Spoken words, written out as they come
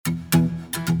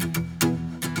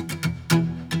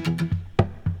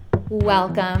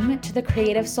Welcome to the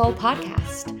Creative Soul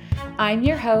Podcast. I'm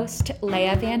your host,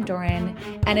 Leah Van Doren,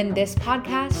 and in this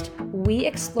podcast, we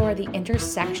explore the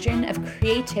intersection of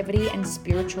creativity and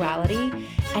spirituality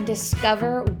and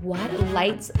discover what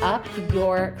lights up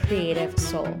your creative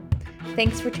soul.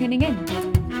 Thanks for tuning in.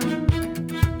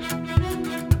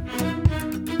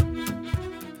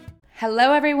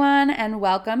 Hello, everyone, and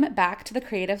welcome back to the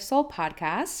Creative Soul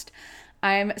Podcast.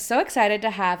 I'm so excited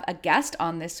to have a guest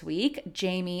on this week,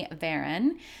 Jamie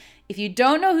Varon. If you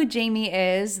don't know who Jamie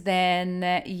is,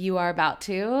 then you are about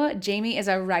to. Jamie is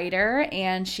a writer,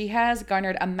 and she has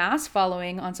garnered a mass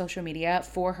following on social media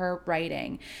for her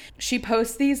writing. She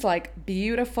posts these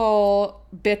beautiful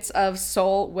bits of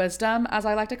soul wisdom, as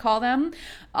I like to call them,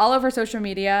 all over social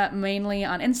media, mainly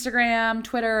on Instagram,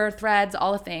 Twitter, Threads,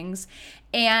 all the things.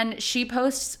 And she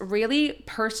posts really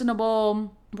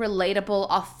personable, relatable,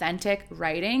 authentic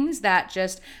writings that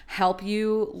just help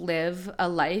you live a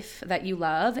life that you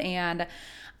love. And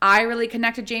I really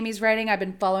connected Jamie's writing. I've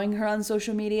been following her on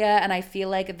social media, and I feel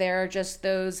like there are just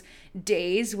those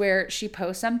days where she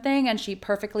posts something and she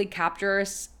perfectly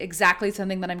captures exactly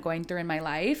something that I'm going through in my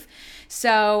life.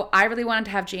 So I really wanted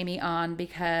to have Jamie on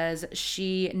because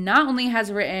she not only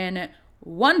has written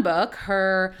one book,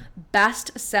 her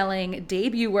best-selling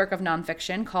debut work of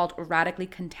nonfiction called Radically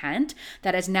Content,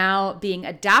 that is now being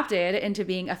adapted into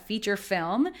being a feature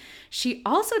film. She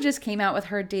also just came out with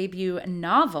her debut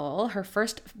novel, her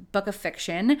first book of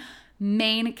fiction,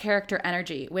 Main Character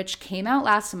Energy, which came out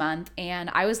last month, and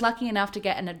I was lucky enough to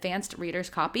get an advanced reader's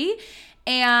copy,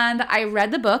 and I read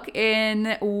the book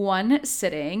in one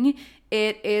sitting.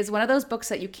 It is one of those books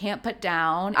that you can't put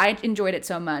down. I enjoyed it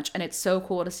so much, and it's so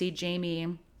cool to see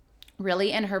Jamie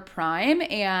really in her prime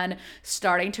and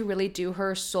starting to really do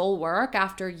her soul work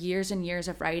after years and years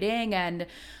of writing and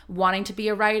wanting to be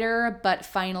a writer, but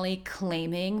finally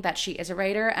claiming that she is a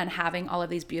writer and having all of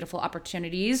these beautiful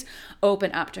opportunities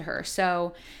open up to her.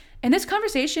 So in this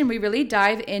conversation, we really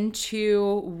dive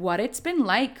into what it's been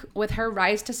like with her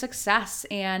rise to success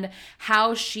and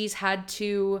how she's had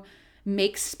to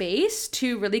make space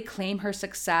to really claim her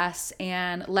success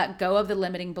and let go of the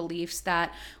limiting beliefs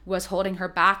that was holding her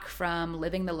back from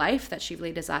living the life that she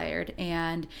really desired.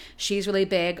 And she's really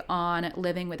big on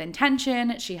living with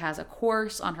intention. She has a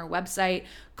course on her website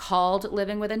called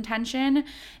Living with Intention.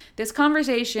 This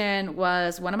conversation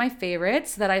was one of my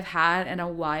favorites that I've had in a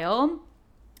while.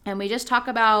 And we just talk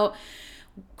about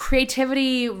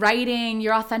creativity, writing,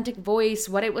 your authentic voice,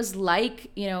 what it was like,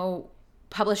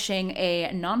 publishing a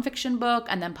nonfiction book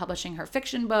and then publishing her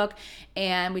fiction book.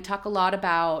 And we talk a lot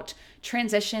about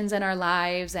transitions in our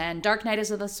lives and dark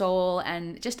nights of the soul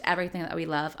and just everything that we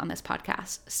love on this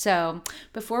podcast. So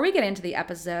before we get into the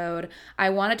episode, I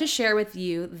wanted to share with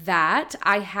you that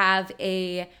I have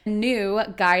a new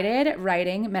guided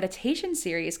writing meditation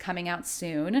series coming out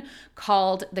soon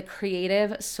called the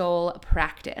Creative Soul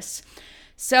Practice.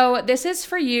 So this is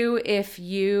for you if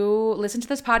you listen to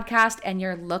this podcast and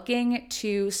you're looking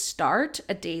to start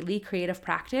a daily creative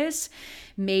practice.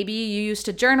 Maybe you used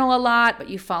to journal a lot,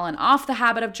 but you've fallen off the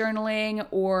habit of journaling,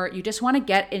 or you just want to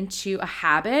get into a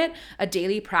habit, a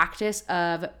daily practice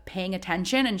of paying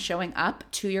attention and showing up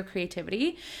to your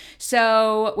creativity.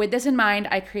 So with this in mind,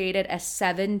 I created a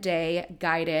 7-day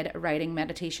guided writing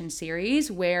meditation series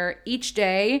where each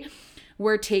day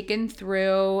we're taken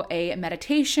through a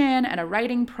meditation and a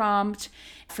writing prompt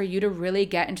for you to really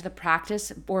get into the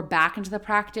practice or back into the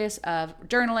practice of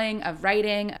journaling, of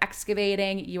writing,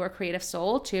 excavating your creative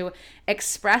soul to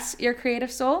express your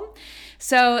creative soul.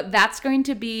 So that's going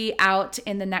to be out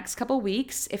in the next couple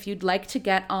weeks. If you'd like to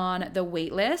get on the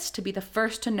wait list to be the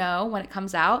first to know when it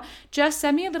comes out, just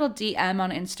send me a little DM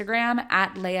on Instagram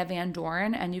at Leah Van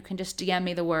Doren, and you can just DM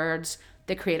me the words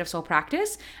the Creative Soul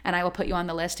Practice, and I will put you on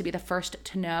the list to be the first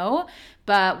to know.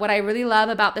 But what I really love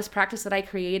about this practice that I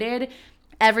created,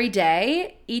 every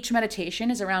day, each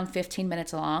meditation is around 15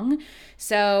 minutes long.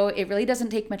 So it really doesn't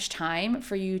take much time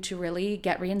for you to really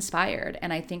get re-inspired.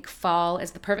 And I think fall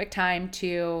is the perfect time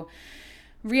to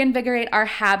reinvigorate our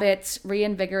habits,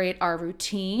 reinvigorate our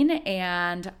routine,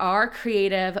 and our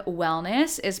creative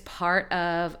wellness is part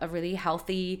of a really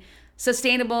healthy,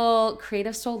 sustainable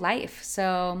creative soul life.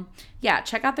 So yeah,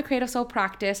 check out the Creative Soul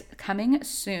Practice coming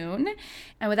soon.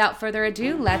 And without further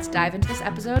ado, let's dive into this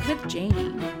episode with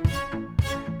Jamie.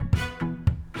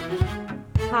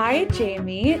 Hi,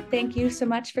 Jamie. Thank you so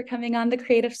much for coming on the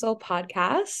Creative Soul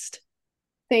Podcast.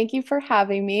 Thank you for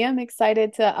having me. I'm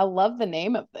excited I love the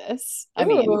name of this. I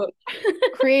mean,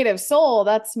 Creative Soul,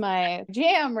 that's my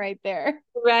jam right there.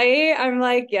 Right? I'm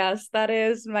like, yes, that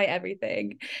is my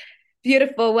everything.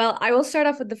 Beautiful. Well, I will start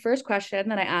off with the first question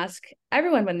that I ask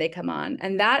everyone when they come on,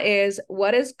 and that is,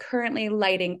 what is currently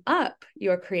lighting up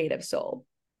your creative soul?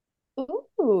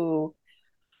 Ooh.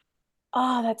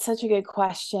 Oh, that's such a good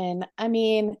question. I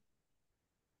mean,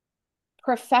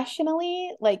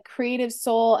 professionally, like creative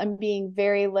soul, I'm being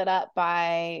very lit up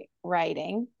by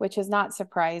writing, which is not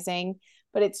surprising,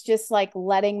 but it's just like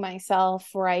letting myself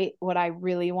write what I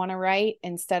really want to write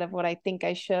instead of what I think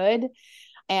I should.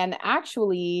 And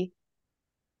actually,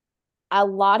 a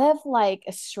lot of like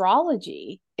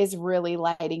astrology is really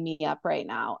lighting me up right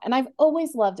now. And I've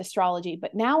always loved astrology,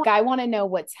 but now I want to know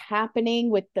what's happening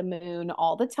with the moon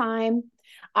all the time.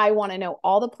 I want to know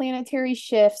all the planetary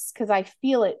shifts because I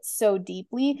feel it so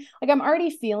deeply. Like I'm already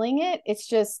feeling it. It's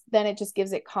just then it just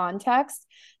gives it context.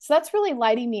 So that's really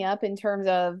lighting me up in terms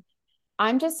of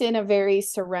I'm just in a very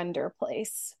surrender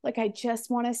place. Like I just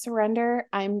want to surrender.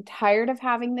 I'm tired of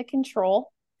having the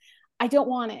control. I don't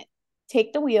want it.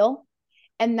 Take the wheel,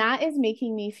 and that is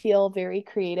making me feel very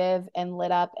creative and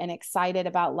lit up and excited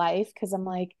about life because I'm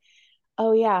like,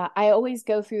 oh, yeah, I always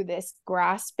go through this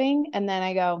grasping and then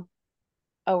I go,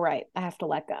 oh, right, I have to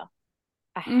let go.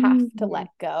 I have to Mm-hmm. let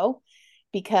go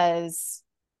because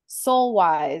soul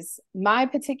wise, my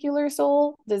particular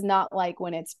soul does not like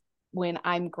when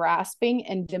I'm grasping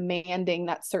and demanding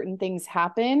that certain things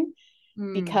happen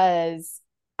Mm. because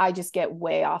I just get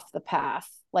way off the path,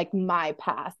 like my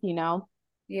path, you know?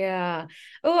 Yeah.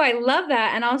 Oh, I love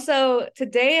that. And also,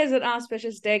 today is an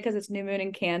auspicious day because it's new moon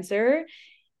in Cancer.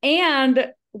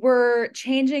 And we're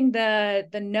changing the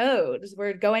nodes.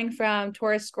 We're going from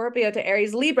Taurus Scorpio to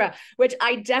Aries Libra, which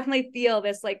I definitely feel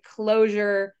this like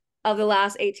closure of the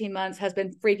last 18 months has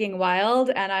been freaking wild,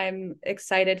 and I'm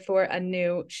excited for a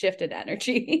new shifted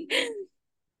energy.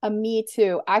 Me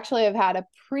too. Actually, I've had a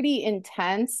pretty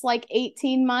intense like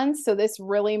 18 months. So this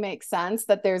really makes sense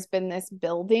that there's been this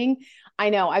building. I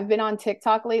know I've been on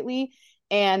TikTok lately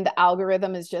and the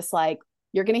algorithm is just like,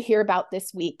 you're going to hear about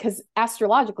this week because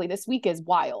astrologically, this week is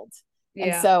wild. And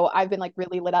Yeah. so I've been like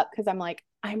really lit up because I'm like,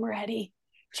 I'm ready.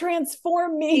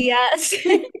 Transform me. Yes.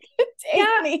 Take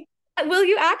Yeah. me. Will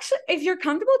you actually, if you're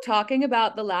comfortable talking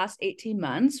about the last 18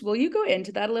 months, will you go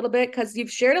into that a little bit? Because you've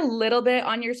shared a little bit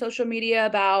on your social media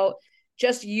about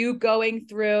just you going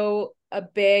through a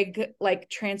big like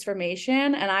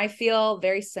transformation. And I feel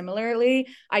very similarly.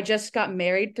 I just got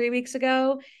married 3 weeks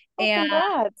ago. Oh, And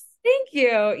congrats. thank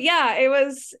you. Yeah, it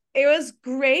was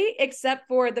great, except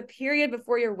for the period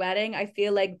before your wedding, I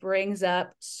feel like brings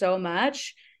up so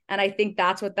much. And I think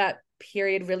that's what that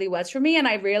period really was for me. And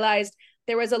I realized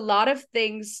there was a lot of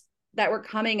things that were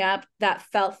coming up that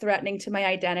felt threatening to my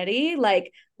identity,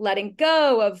 like letting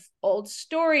go of old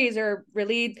stories or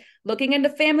really looking into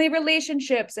family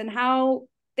relationships and how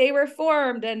they were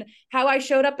formed and how I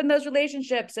showed up in those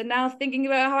relationships, and now thinking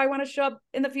about how I want to show up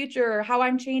in the future or how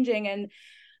I'm changing. And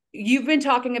you've been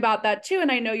talking about that too,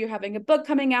 and I know you're having a book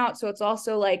coming out, so it's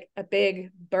also like a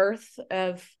big birth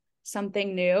of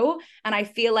something new. And I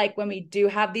feel like when we do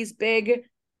have these big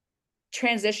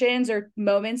transitions or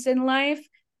moments in life,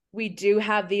 we do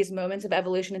have these moments of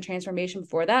evolution and transformation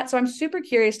before that. So I'm super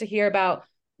curious to hear about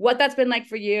what that's been like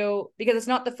for you, because it's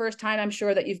not the first time I'm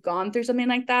sure that you've gone through something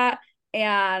like that.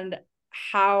 And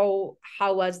how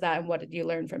was that, and what did you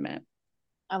learn from it?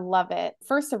 I love it.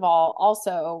 First of all,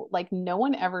 also, like, no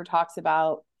one ever talks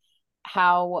about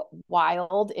how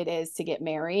wild it is to get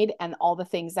married and all the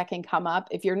things that can come up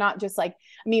if you're not just like,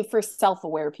 I mean, for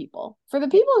self-aware people. For the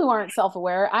people who aren't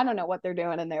self-aware, I don't know what they're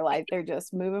doing in their life. They're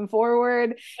just moving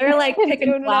forward They're like and picking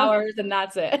doing whatever. flowers and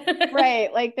that's it.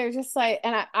 Right. Like they're just like,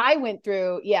 and I went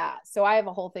through, yeah. So I have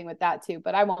a whole thing with that too,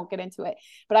 but I won't get into it.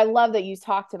 But I love that you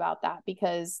talked about that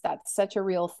because that's such a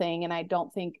real thing. And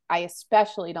I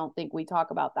especially don't think we talk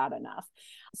about that enough.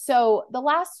 So the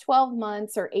last 12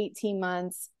 months or 18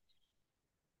 months,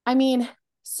 I mean,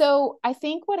 so I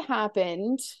think what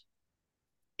happened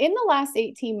in the last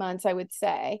 18 months, I would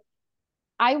say,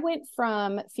 I went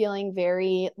from feeling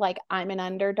very like I'm an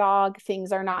underdog,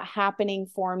 things are not happening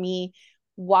for me.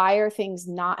 Why are things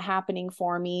not happening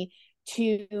for me?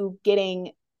 To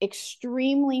getting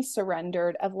extremely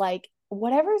surrendered of like,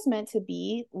 whatever's meant to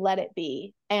be, let it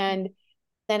be. And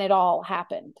then it all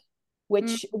happened,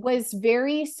 which was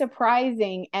very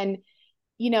surprising. And,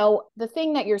 the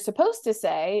thing that you're supposed to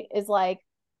say is like,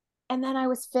 and then I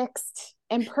was fixed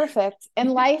and perfect.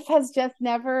 And life has just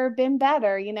never been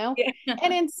better, you know? Yeah.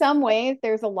 And in some ways,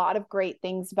 there's a lot of great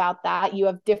things about that. You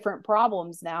have different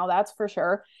problems now, that's for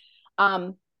sure.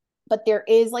 Um, but there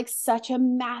is like such a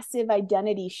massive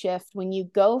identity shift when you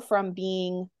go from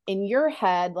being in your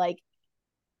head, like,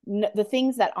 the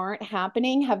things that aren't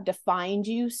happening have defined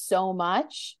you so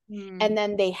much. And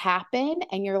then they happen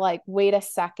and you're like, wait a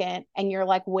second. And you're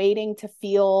like waiting to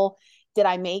feel, did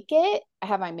I make it?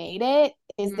 Have I made it?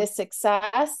 Is this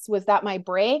success? Was that my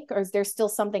break? Or is there still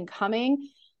something coming?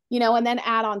 And then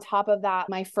add on top of that,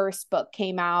 my first book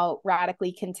came out,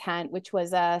 Radically Content, which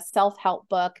was a self-help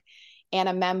book and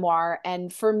a memoir.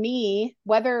 And for me,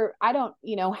 whether I don't,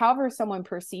 however someone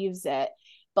perceives it,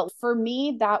 but for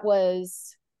me, that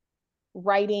was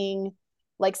writing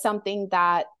like something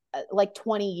that like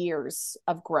 20 years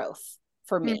of growth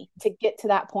for me to get to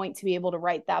that point, to be able to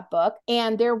write that book.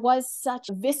 And there was such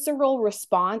visceral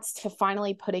response to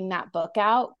finally putting that book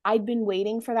out. I'd been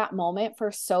waiting for that moment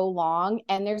for so long,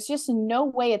 and there's just no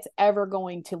way it's ever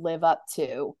going to live up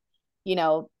to,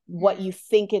 what you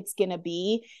think it's going to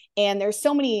be. And there's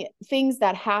so many things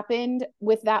that happened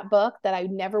with that book that I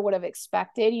never would have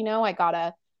expected.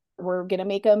 We're going to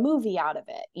make a movie out of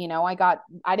it.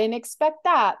 I didn't expect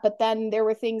that, but then there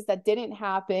were things that didn't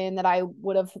happen that I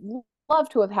would have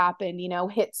loved to have happened,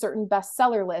 hit certain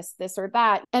bestseller lists, this or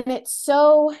that. And it's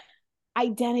so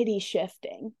identity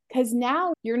shifting, because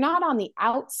now you're not on the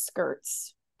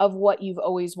outskirts of what you've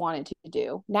always wanted to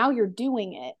do. Now you're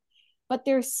doing it, but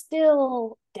there's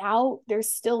still doubt,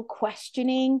 there's still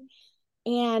questioning.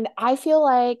 And I feel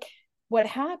like what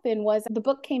happened was the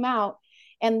book came out,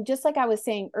 and just like I was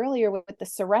saying earlier with the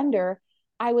surrender,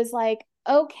 I was like,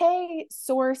 okay,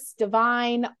 source,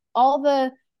 divine, all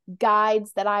the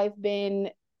guides that I've been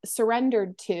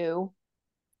surrendered to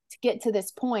get to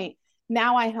this point,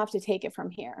 now I have to take it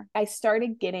from here. I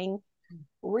started getting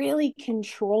really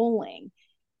controlling,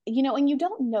 and you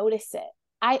don't notice it.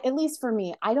 At least for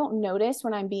me, I don't notice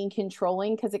when I'm being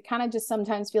controlling, because it kind of just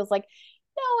sometimes feels like,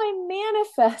 no, I'm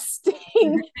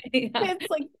manifesting. It's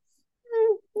like,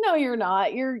 no, you're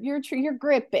not. You're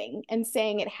gripping and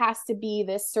saying it has to be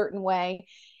this certain way.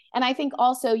 And I think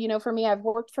also, for me, I've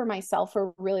worked for myself for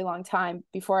a really long time.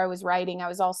 Before I was writing, I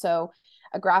was also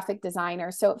a graphic designer.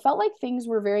 So it felt like things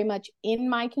were very much in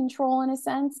my control in a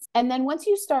sense. And then once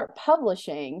you start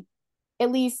publishing,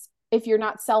 at least if you're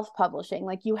not self-publishing,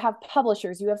 like you have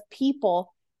publishers, you have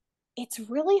people, it's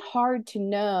really hard to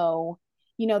know,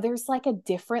 there's like a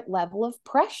different level of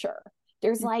pressure.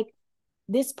 There's like,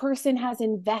 this person has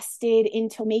invested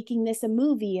into making this a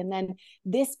movie. And then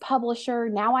this publisher,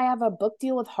 now I have a book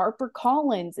deal with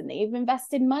HarperCollins and they've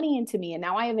invested money into me. And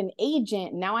now I have an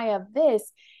agent. And now I have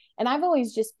this. And I've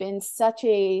always just been such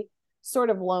a sort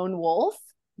of lone wolf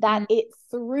that it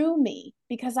threw me,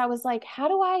 because I was like, how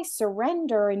do I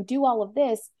surrender and do all of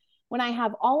this when I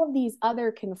have all of these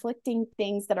other conflicting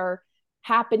things that are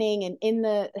happening? And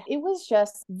it was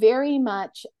just very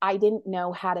much, I didn't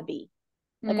know how to be.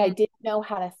 Like I didn't know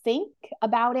how to think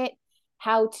about it,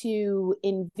 how to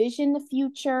envision the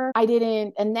future. I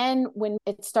didn't. And then when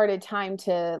it started time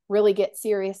to really get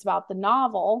serious about the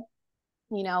novel,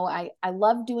 I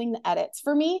love doing the edits.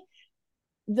 For me,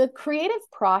 the creative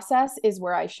process is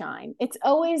where I shine. It's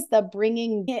always the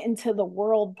bringing it into the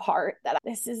world part that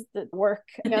this is the work,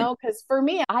 because for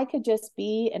me, I could just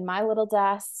be in my little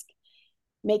desk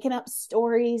making up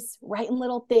stories, writing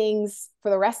little things for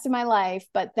the rest of my life.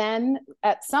 But then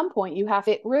at some point you have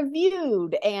it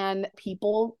reviewed and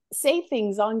people say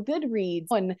things on Goodreads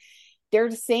and they're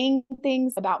saying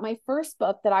things about my first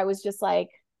book that I was just like,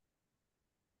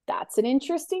 that's an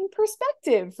interesting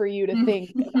perspective for you to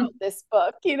think about this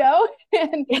book,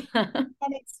 and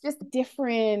it's just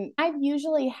different. I've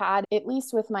usually had, at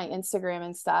least with my Instagram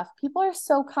and stuff, people are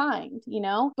so kind,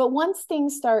 but once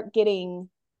things start getting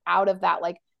out of that,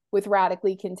 like with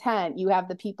Radically Content, you have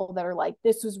the people that are like,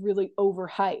 this was really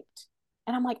overhyped.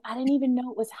 And I'm like, I didn't even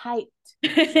know it was hyped.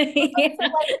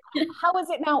 Like, how is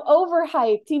it now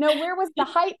overhyped? Where was the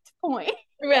hyped point?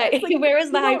 Right. Like, where was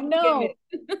the hype?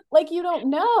 Like, you don't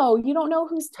know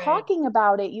who's talking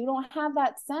about it. You don't have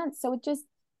that sense. So it just,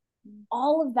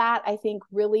 all of that, I think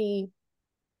really,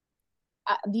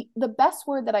 the best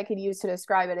word that I could use to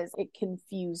describe it is it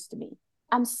confused me.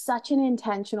 I'm such an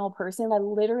intentional person. I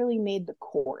literally made the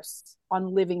course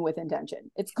on living with intention.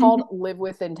 It's called Live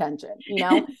with Intention,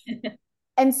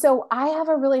 And so I have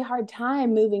a really hard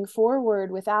time moving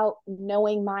forward without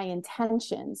knowing my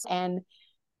intentions. And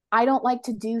I don't like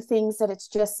to do things that it's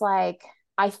just like,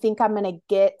 I think I'm going to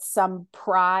get some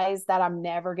prize that I'm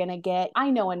never going to get. I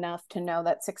know enough to know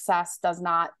that success does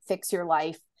not fix your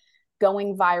life.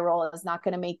 Going viral is not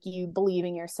going to make you believe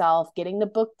in yourself. Getting the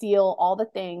book deal, all the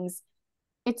things.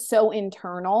 It's so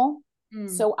internal.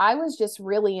 So I was just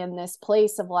really in this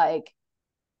place of like,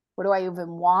 what do I even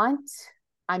want?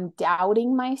 I'm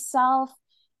doubting myself.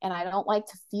 and I don't like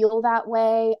to feel that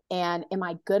way. And am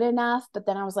I good enough? But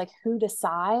then I was like, who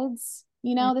decides?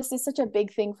 This is such a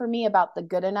big thing for me about the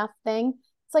good enough thing.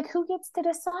 It's like, who gets to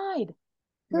decide?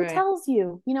 Who Right. tells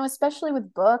you? Especially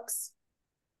with books.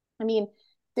 I mean,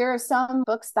 there are some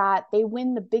books that they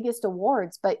win the biggest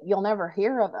awards, but you'll never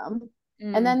hear of them.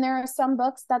 And Mm. then there are some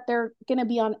books that they're going to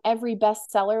be on every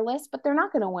bestseller list, but they're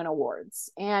not going to win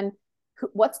awards. And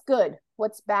what's good?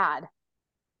 What's bad?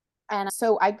 And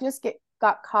so I just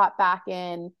got caught back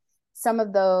in some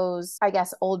of those, I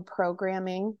guess, old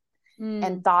programming and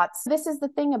Mm. thoughts. This is the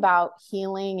thing about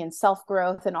healing and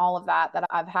self-growth and all of that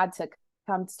I've had to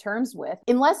come to terms with.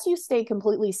 Unless you stay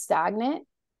completely stagnant,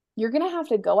 you're going to have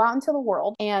to go out into the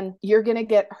world and you're going to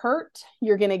get hurt,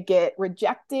 you're going to get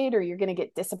rejected, or you're going to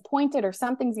get disappointed, or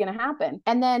something's going to happen.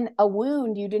 And then a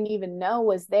wound you didn't even know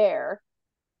was there,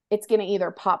 it's going to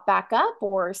either pop back up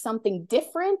or something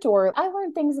different. Or I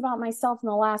learned things about myself in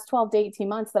the last 12 to 18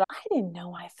 months that I didn't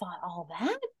know I thought all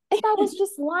that. That was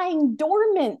just lying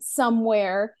dormant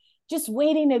somewhere, just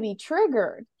waiting to be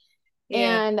triggered.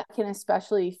 Yeah. And I can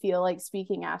especially feel like,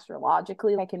 speaking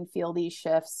astrologically, I can feel these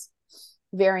shifts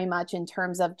very much in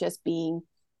terms of just being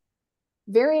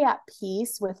very at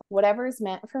peace with whatever is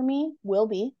meant for me will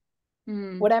be,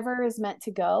 Mm. whatever is meant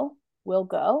to go will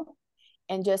go,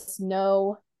 and just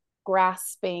no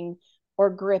grasping or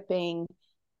gripping,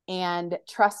 and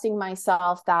trusting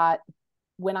myself that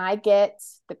when I get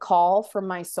the call from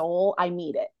my soul, I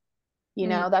meet it.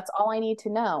 Mm. That's all I need to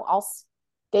know.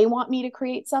 They want me to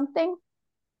create something,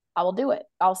 I will do it.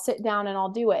 I'll sit down and I'll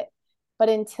do it. But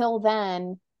until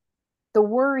then, the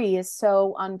worry is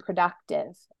so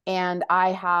unproductive. And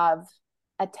I have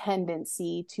a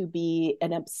tendency to be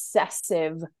an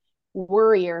obsessive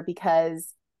worrier,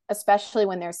 because especially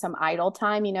when there's some idle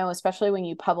time, especially when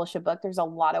you publish a book, there's a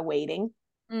lot of waiting.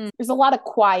 Mm. There's a lot of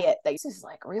quiet. This is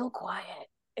like real quiet.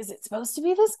 Is it supposed to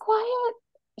be this quiet?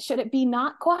 Should it be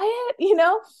not quiet?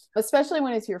 Especially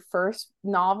when it's your first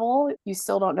novel, you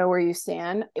still don't know where you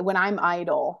stand. When I'm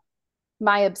idle,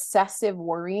 my obsessive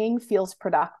worrying feels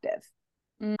productive.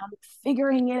 Mm. I'm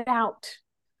figuring it out.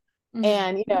 Mm.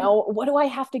 And, what do I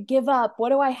have to give up? What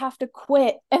do I have to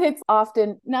quit? And it's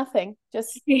often nothing.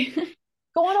 Just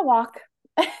go on a walk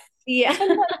Yeah.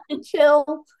 and like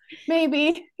chill.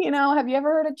 Maybe, have you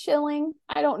ever heard of chilling?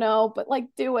 I don't know, but like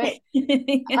do it.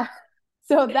 Yeah.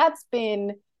 So that's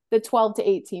been the 12 to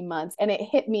 18 months. And it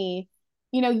hit me,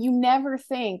 you never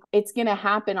think it's going to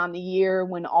happen on the year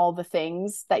when all the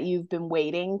things that you've been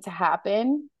waiting to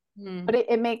happen. Mm. But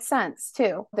it makes sense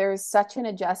too. There's such an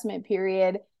adjustment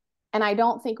period. And I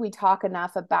don't think we talk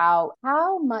enough about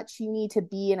how much you need to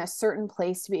be in a certain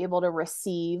place to be able to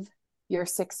receive your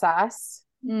success,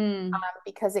 Mm.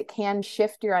 because it can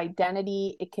shift your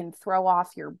identity. It can throw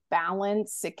off your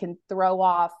balance. It can throw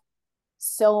off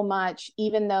so much,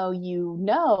 even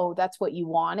though that's what you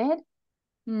wanted.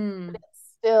 But Mm.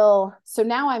 it's still, so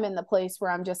now I'm in the place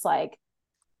where I'm just like,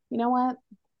 you know what?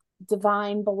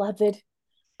 Divine beloved,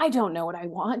 I don't know what I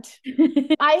want.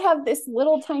 I have this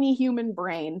little tiny human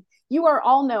brain. You are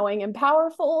all knowing and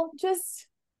powerful. Just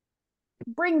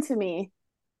bring to me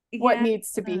what Yeah.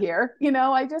 needs to be here.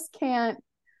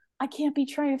 I can't be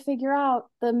trying to figure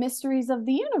out the mysteries of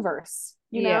the universe,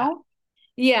 Yeah.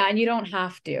 Yeah, and you don't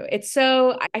have to.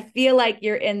 I feel like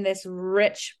you're in this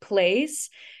rich place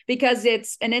because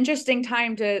it's an interesting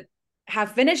time to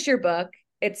have finished your book.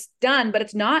 It's done, but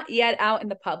it's not yet out in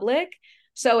the public.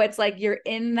 So it's like you're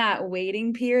in that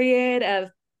waiting period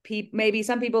of maybe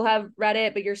some people have read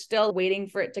it, but you're still waiting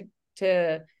for it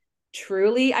to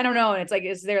truly, I don't know. And it's like,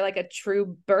 is there like a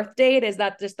true birth date? Is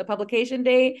that just the publication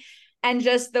date? And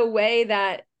just the way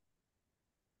that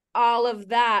all of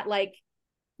that, like,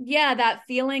 yeah, that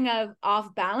feeling of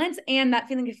off balance and that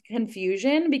feeling of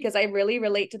confusion, because I really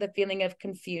relate to the feeling of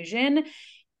confusion.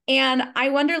 And I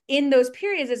wonder, in those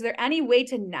periods, is there any way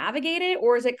to navigate it?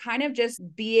 Or is it kind of just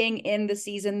being in the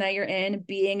season that you're in,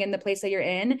 being in the place that you're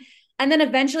in? And then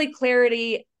eventually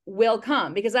clarity will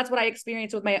come, because that's what I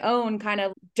experienced with my own kind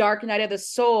of dark night of the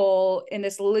soul in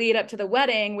this lead up to the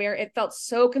wedding, where it felt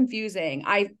so confusing.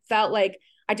 I felt like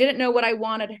I didn't know what I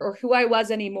wanted or who I was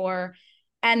anymore.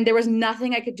 And there was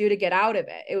nothing I could do to get out of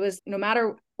it. It was, no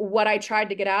matter what I tried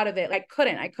to get out of it, I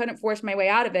couldn't force my way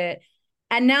out of it.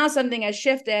 And now something has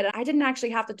shifted. I didn't actually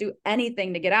have to do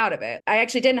anything to get out of it. I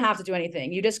actually didn't have to do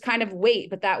anything. You just kind of wait.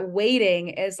 But that waiting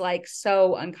is like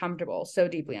so uncomfortable, so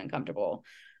deeply uncomfortable.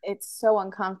 It's so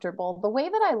uncomfortable. The way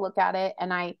that I look at it,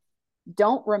 and I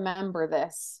don't remember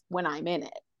this when I'm in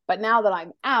it, but now that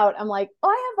I'm out, I'm like, oh,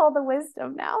 I have all the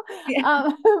wisdom now. Yeah.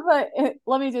 But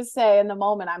let me just say, in the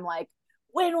moment, I'm like,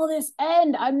 when will this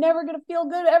end? I'm never going to feel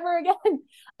good ever again.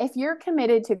 If you're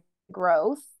committed to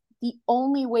growth, the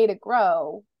only way to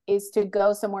grow is to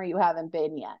go somewhere you haven't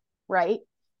been yet, right?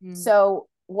 So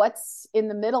what's in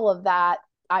the middle of that?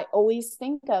 I always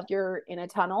think of, you're in a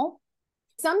tunnel.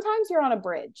 Sometimes you're on a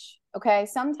bridge. Okay.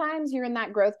 Sometimes you're in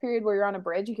that growth period where you're on a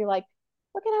bridge and you're like,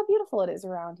 look at how beautiful it is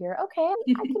around here. Okay.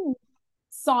 I can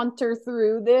saunter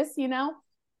through this, you know?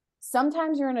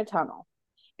 Sometimes you're in a tunnel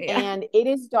and it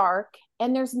is dark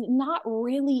and there's not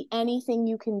really anything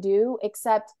you can do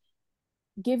except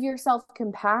give yourself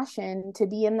compassion to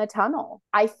be in the tunnel.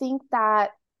 I think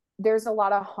that there's a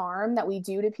lot of harm that we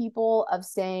do to people of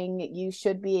saying you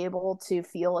should be able to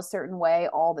feel a certain way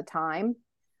all the time.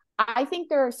 I think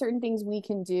there are certain things we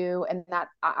can do and that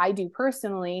I do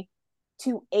personally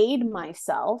to aid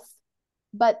myself,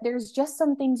 but there's just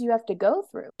some things you have to go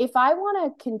through. If I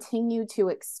want to continue to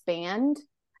expand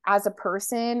as a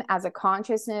person, as a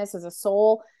consciousness, as a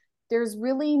soul, there's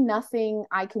really nothing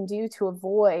I can do to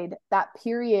avoid that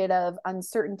period of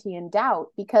uncertainty and doubt,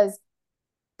 because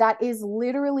that is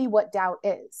literally what doubt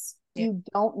is. Yeah. You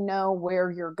don't know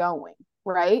where you're going,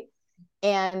 right?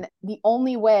 And the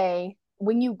only way,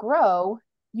 when you grow,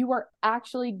 you are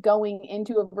actually going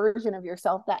into a version of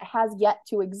yourself that has yet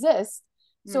to exist.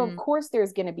 So of course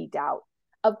there's going to be doubt.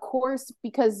 Of course,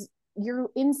 because you're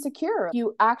insecure.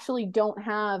 You actually don't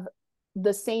have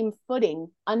the same footing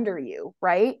under you,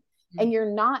 right? And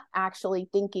you're not actually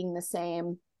thinking the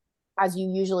same as you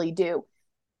usually do.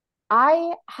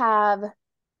 I have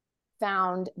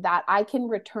found that I can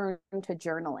return to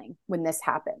journaling when this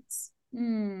happens,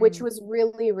 which was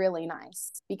really, really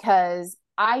nice, because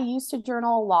I used to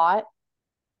journal a lot.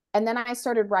 And then I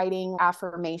started writing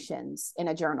affirmations in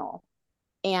a journal.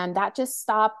 And that just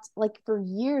stopped. Like for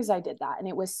years, I did that. And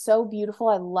it was so beautiful.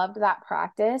 I loved that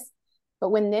practice. But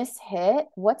when this hit,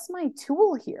 what's my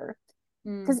tool here?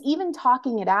 Because even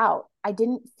talking it out, I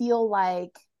didn't feel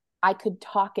like I could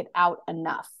talk it out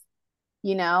enough,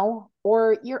 you know?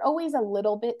 Or you're always a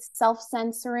little bit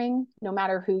self-censoring, no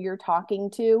matter who you're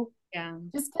talking to. Yeah.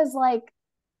 Just because, like,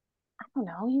 I don't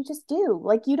know, you just do.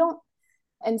 Like, you don't.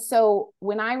 And so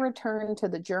when I returned to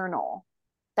the journal,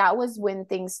 that was when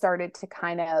things started to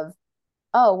kind of,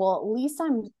 oh, well, at least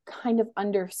I'm kind of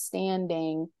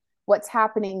understanding what's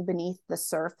happening beneath the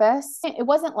surface. It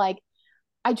wasn't like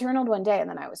I journaled one day and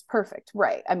then I was perfect.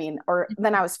 Right. I mean, or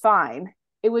then I was fine.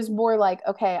 It was more like,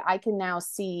 okay, I can now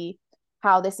see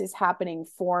how this is happening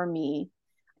for me.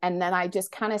 And then I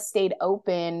just kind of stayed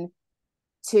open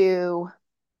to,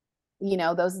 you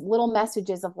know, those little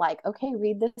messages of like, okay,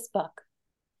 read this book,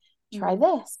 try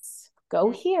this, go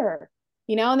here,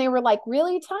 you know, and they were like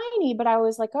really tiny, but I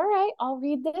was like, all right, I'll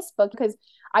read this book, because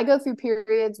I go through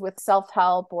periods with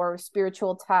self-help or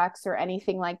spiritual texts or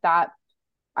anything like that.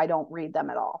 I don't read them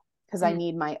at all because I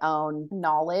need my own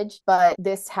knowledge. But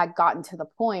this had gotten to the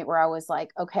point where I was like,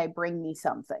 okay, bring me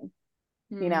something,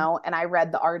 you know, and I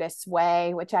read The Artist's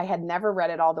Way, which I had never read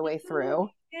it all the way through.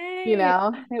 You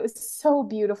know, it was so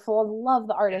beautiful. I love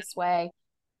The Artist's Way.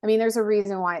 I mean, there's a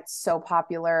reason why it's so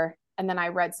popular. And then I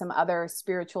read some other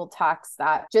spiritual texts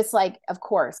that just like, of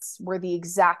course, were the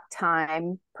exact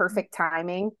time, perfect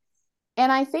timing.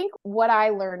 And I think what I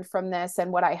learned from this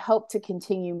and what I hope to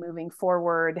continue moving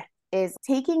forward is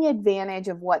taking advantage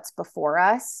of what's before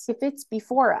us. If it's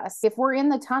before us, if we're in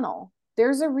the tunnel,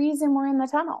 there's a reason we're in the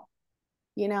tunnel,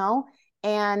 you know?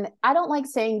 And I don't like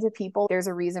saying to people, there's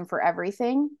a reason for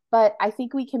everything, but I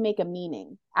think we can make a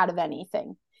meaning out of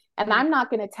anything. And I'm not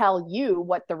going to tell you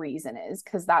what the reason is,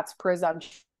 because that's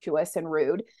presumptuous and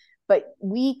rude, but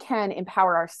we can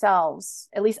empower ourselves.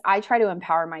 At least I try to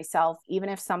empower myself, even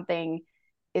if something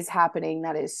is happening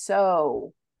that is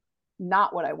so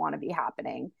not what I want to be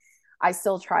happening. I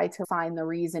still try to find the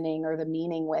reasoning or the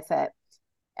meaning with it.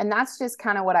 And that's just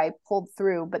kind of what I pulled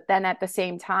through. But then at the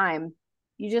same time,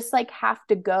 you just like have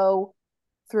to go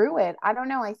through it. I don't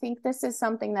know. I think this is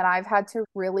something that I've had to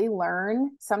really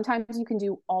learn. Sometimes you can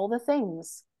do all the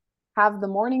things, have the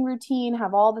morning routine,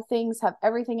 have all the things, have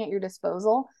everything at your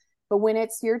disposal. But when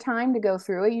it's your time to go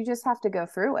through it, you just have to go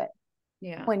through it.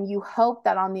 Yeah. When you hope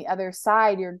that on the other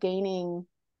side, you're gaining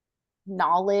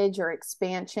knowledge or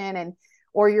expansion, and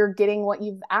or you're getting what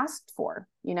you've asked for,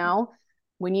 you know,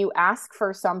 when you ask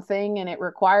for something and it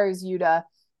requires you to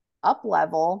up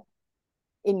level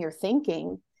in your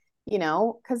thinking, you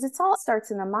know, because it's all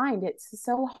starts in the mind. It's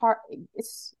so hard.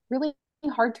 It's really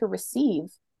hard to receive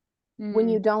when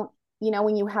you don't, you know,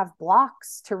 when you have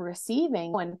blocks to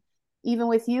receiving. And even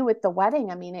with you with the wedding,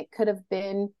 I mean, it could have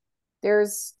been,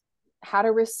 there's how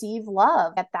to receive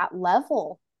love at that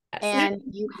level. Yes. And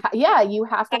you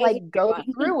have to like go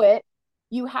through it.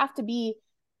 You have to be,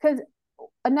 because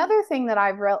Another thing that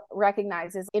I've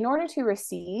recognized is in order to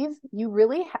receive, you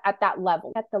really at that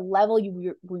level, at the level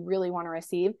we really want to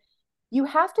receive, you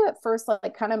have to at first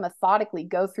like kind of methodically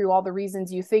go through all the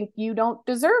reasons you think you don't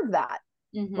deserve that.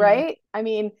 Mm-hmm. Right? I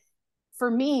mean, for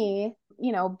me,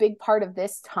 big part of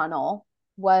this tunnel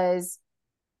was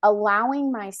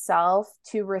allowing myself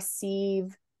to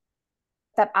receive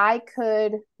that I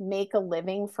could make a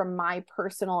living from my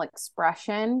personal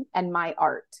expression and my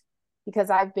art. Because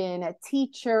I've been a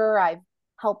teacher, I've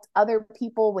helped other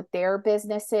people with their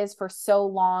businesses for so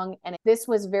long. And this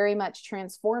was very much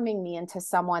transforming me into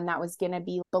someone that was going to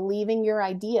be believing your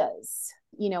ideas.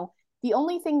 The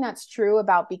only thing that's true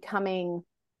about becoming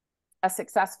a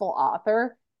successful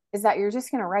author is that you're just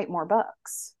going to write more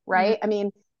books, Mm. right? I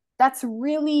mean, that's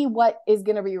really what is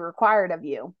going to be required of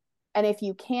you. And if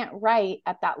you can't write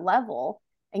at that level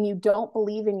and you don't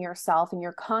believe in yourself and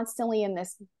you're constantly in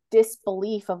this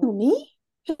disbelief of who, me?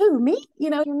 Who, me?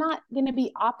 You're not going to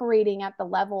be operating at the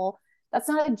level. That's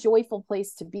not a joyful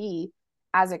place to be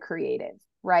as a creative,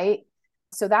 right?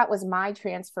 So that was my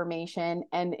transformation.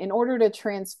 And in order to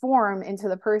transform into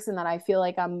the person that I feel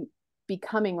like I'm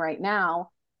becoming right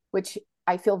now, which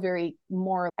I feel very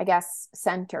more, I guess,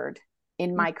 centered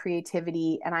in my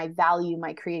creativity, and I value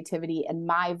my creativity and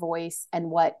my voice and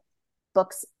what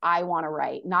books I want to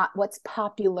write, not what's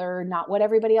popular, not what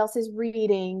everybody else is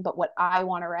reading, but what I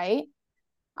want to write.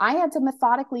 I had to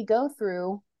methodically go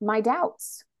through my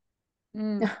doubts.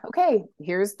 Mm. Okay,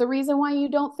 here's the reason why you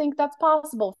don't think that's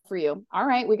possible for you. All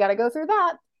right, we got to go through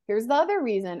that. Here's the other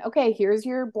reason. Okay, here's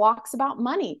your blocks about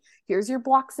money. Here's your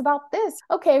blocks about this.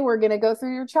 Okay, we're going to go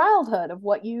through your childhood of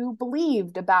what you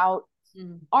believed about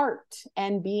Mm. art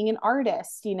and being an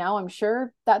artist. I'm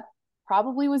sure that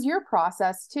probably was your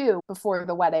process too before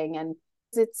the wedding. And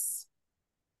it's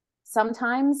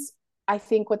sometimes I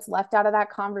think what's left out of that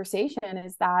conversation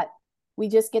is that we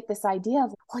just get this idea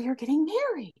of, well, you're getting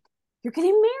married. You're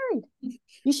getting married.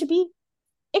 You should be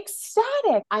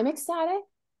ecstatic. I'm ecstatic,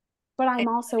 but I'm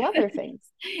also other things.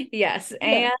 Yes,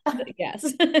 Yeah. and yes.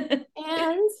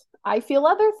 And I feel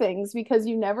other things because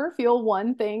you never feel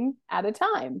one thing at a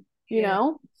time, you Yeah.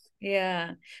 know?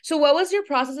 Yeah. So what was your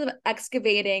process of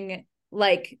excavating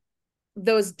like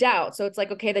those doubts? So it's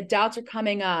like, okay, the doubts are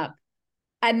coming up.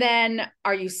 And then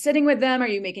are you sitting with them? Are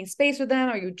you making space with them?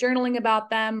 Are you journaling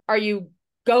about them? Are you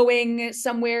going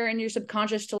somewhere in your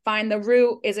subconscious to find the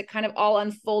root? Is it kind of all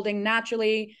unfolding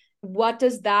naturally? What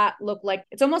does that look like?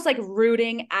 It's almost like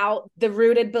rooting out the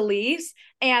rooted beliefs.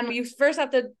 And you first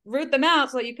have to root them out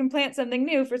so that you can plant something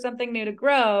new for something new to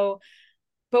grow.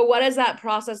 But what does that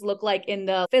process look like in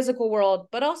the physical world,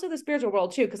 but also the spiritual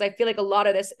world too? Because I feel like a lot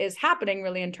of this is happening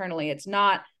really internally. It's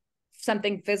not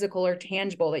something physical or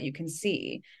tangible that you can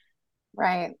see.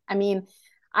 Right. I mean,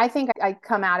 I think I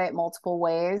come at it multiple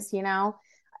ways.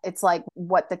 It's like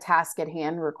what the task at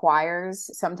hand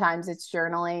requires. Sometimes it's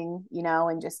journaling,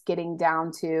 and just getting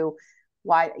down to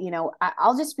why,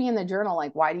 I'll just be in the journal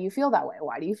like, why do you feel that way?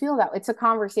 Why do you feel that way? It's a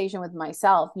conversation with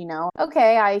myself.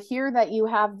 Okay, I hear that you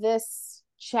have this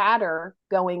chatter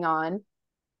going on.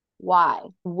 Why?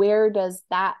 Where does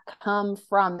that come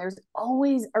from? There's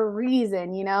always a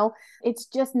reason. It's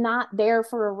just not there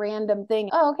for a random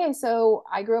thing. Oh, okay, so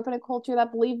I grew up in a culture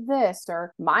that believed this,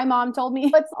 or my mom told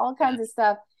me it's all kinds of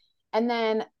stuff. And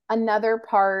then another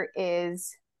part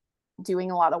is doing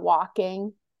a lot of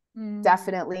walking, Mm.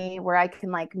 definitely, where I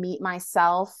can like meet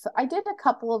myself. I did a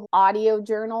couple of audio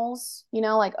journals,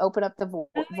 like open up the Oh,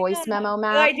 voice yeah. memo Oh, I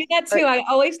map. do that Or too. I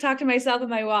always talk to myself in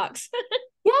my walks.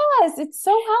 yes, it's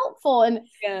so helpful. And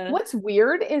Yeah. what's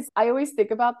weird is I always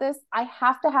think about this. I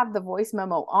have to have the voice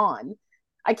memo on.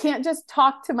 I can't just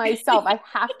talk to myself. I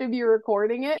have to be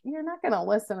recording it. You're not going to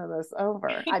listen to this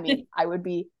over. I mean, I would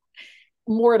be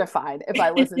mortified if I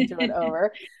listened to it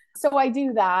over. So I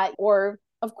do that. Or,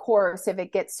 of course, if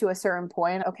it gets to a certain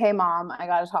point, okay, mom, I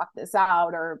got to talk this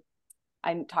out, or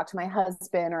I talk to my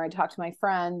husband, or I talk to my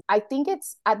friends. I think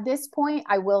it's at this point,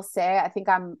 I will say, I think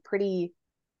I'm pretty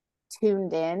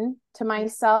tuned in to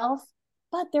myself.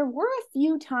 But there were a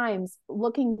few times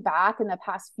looking back in the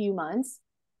past few months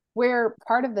where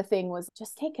part of the thing was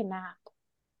just take a nap,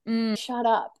 Mm. shut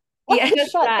up. Yeah, Like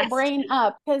just shut the rest. brain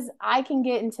up because I can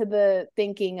get into the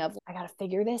thinking of I got to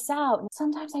figure this out. And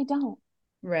sometimes I don't,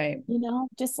 Right.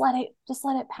 just let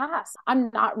it pass.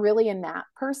 I'm not really a nap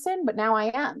person, but now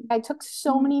I am. I took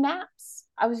so Mm. many naps.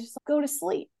 I was just like, go to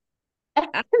sleep. I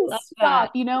And love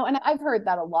that. stop. And I've heard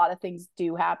that a lot of things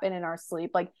do happen in our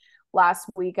sleep. Like last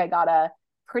week, I got a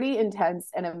pretty intense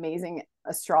and amazing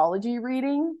astrology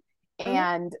reading. Oh,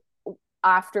 And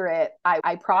after it,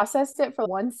 I processed it for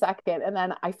 1 second and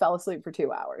then I fell asleep for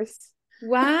 2 hours.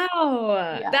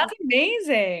 Wow. Yeah, That's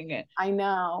amazing. I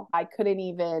know. I couldn't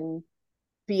even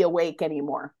be awake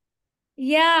anymore.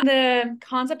 Yeah, the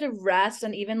concept of rest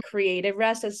and even creative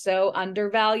rest is so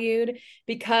undervalued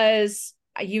because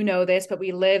you know this, but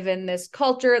we live in this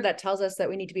culture that tells us that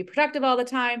we need to be productive all the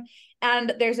time.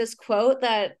 And there's this quote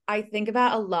that I think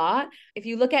about a lot. If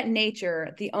you look at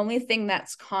nature, the only thing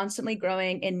that's constantly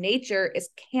growing in nature is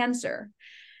cancer.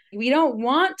 We don't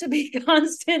want to be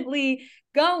constantly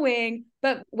going.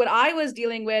 But what I was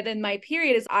dealing with in my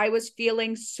period is I was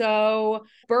feeling so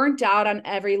burnt out on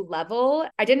every level.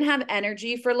 I didn't have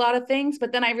energy for a lot of things,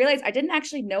 but then I realized I didn't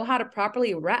actually know how to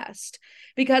properly rest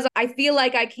because I feel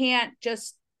like I can't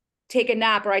just take a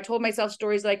nap, or I told myself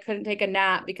stories that I couldn't take a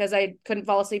nap because I couldn't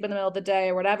fall asleep in the middle of the day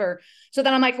or whatever. So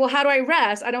then I'm like, well, how do I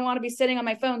rest? I don't want to be sitting on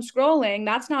my phone scrolling.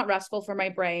 That's not restful for my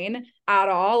brain at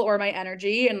all, or my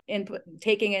energy and input,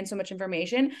 taking in so much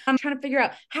information. I'm trying to figure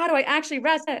out, how do I actually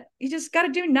rest? You just got to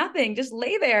do nothing. Just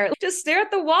lay there, just stare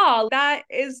at the wall. That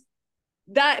is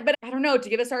that, but I don't know, to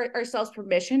give us ourselves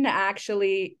permission to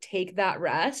actually take that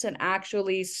rest and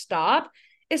actually stop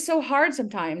is so hard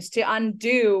sometimes, to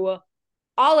undo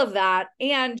all of that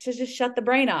and to just shut the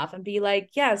brain off and be like,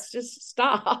 yes, just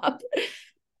stop.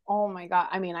 Oh my God.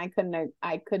 I mean, I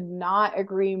could not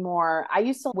agree more. I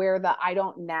used to wear the I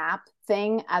don't nap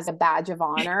thing as a badge of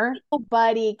honor.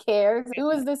 Nobody cares.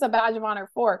 Who is this a badge of honor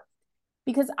for?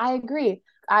 Because I agree.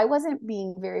 I wasn't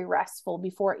being very restful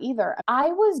before either. I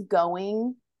was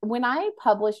going, when I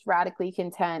published Radically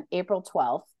Content April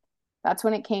 12th, that's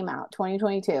when it came out,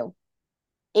 2022.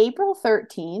 April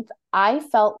 13th, I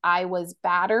felt I was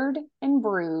battered and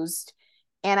bruised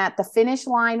and at the finish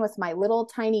line with my little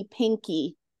tiny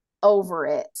pinky over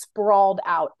it, sprawled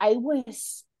out. I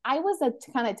was a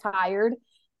kind of tired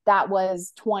that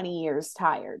was 20 years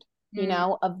tired,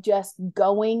 of just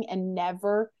going and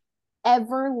never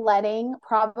ever letting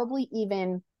probably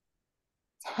even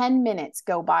 10 minutes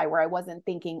go by where I wasn't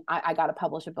thinking, I got to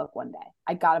publish a book one day.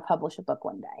 I got to publish a book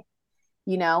one day,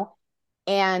 you know?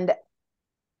 And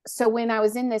so when I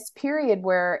was in this period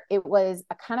where it was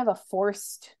a kind of a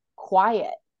forced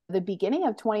quiet, the beginning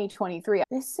of 2023,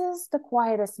 this is the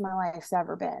quietest my life's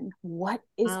ever been. What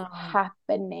is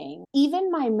happening? Even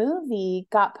my movie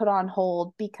got put on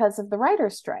hold because of the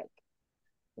writer's strike.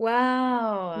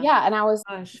 Wow. Yeah. And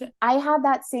Gosh. I had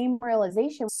that same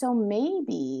realization. So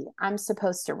maybe I'm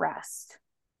supposed to rest,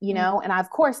 and of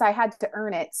course I had to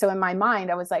earn it. So in my mind,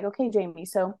 I was like, okay, Jamie,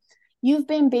 so you've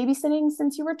been babysitting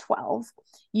since you were 12.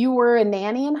 You were a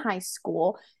nanny in high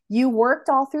school. You worked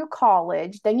all through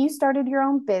college. Then you started your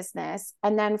own business.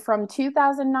 And then from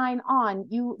 2009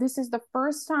 on, this is the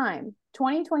first time,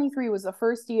 2023 was the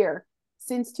first year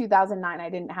since 2009, I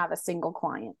didn't have a single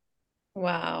client.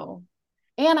 Wow.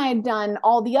 And I had done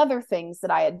all the other things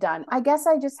that I had done. I guess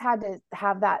I just had to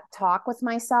have that talk with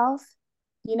myself,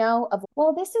 of,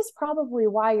 well, this is probably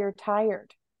why you're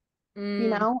tired,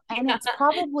 and it's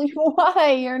probably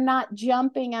why you're not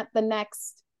jumping at the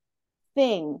next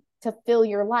thing to fill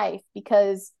your life,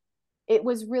 because it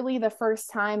was really the first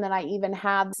time that I even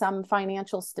had some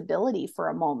financial stability for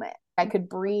a moment. I could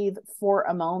breathe for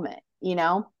a moment,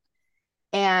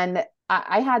 and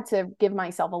I had to give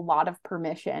myself a lot of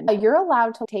permission. You're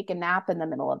allowed to take a nap in the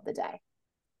middle of the day,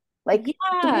 like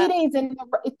Yeah.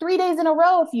 3 days in a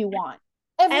row if you want,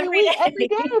 every Every week, every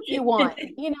day if you want,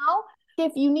 day.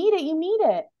 if you need it, you need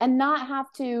it, and not have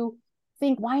to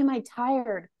think, why am I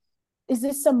tired? Is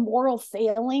this some moral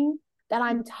failing that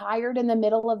I'm tired in the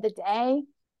middle of the day?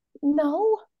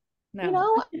 No,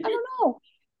 No. I don't know.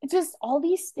 It's just all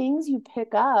these things you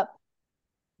pick up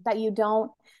that you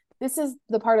don't. This is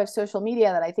the part of social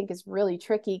media that I think is really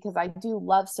tricky, because I do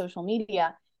love social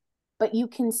media, but you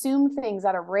consume things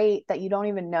at a rate that you don't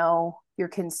even know you're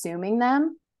consuming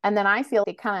them. And then I feel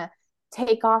they kind of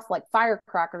take off like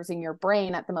firecrackers in your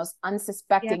brain at the most Yeah.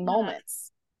 unsuspecting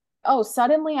moments. Oh,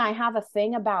 suddenly I have a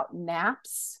thing about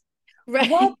naps.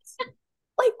 Right. What?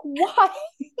 Like, why?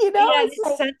 Yeah, It's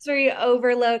like, sensory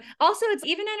overload. Also, it's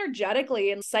even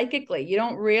energetically and psychically. You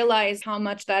don't realize how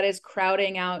much that is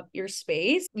crowding out your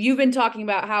space. You've been talking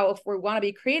about how if we want to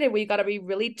be creative, we got to be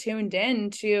really tuned in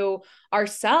to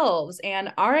ourselves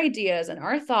and our ideas and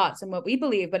our thoughts and what we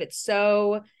believe. But it's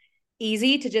so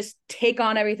easy to just take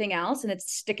on everything else and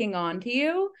it's sticking on to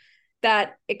you,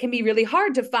 that it can be really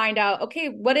hard to find out, okay,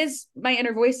 what is my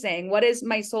inner voice saying? What is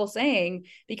my soul saying?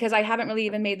 Because I haven't really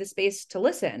even made the space to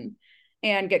listen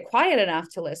and get quiet enough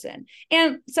to listen.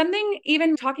 And something,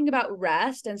 even talking about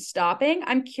rest and stopping,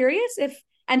 I'm curious if,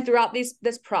 and throughout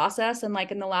this process and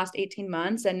like in the last 18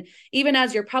 months, and even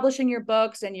as you're publishing your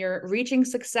books and you're reaching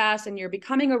success and you're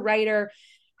becoming a writer,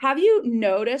 Have you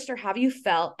noticed or have you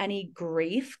felt any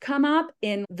grief come up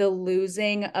in the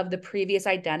losing of the previous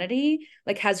identity?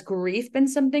 Like, has grief been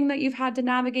something that you've had to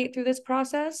navigate through this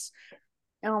process?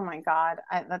 Oh my God.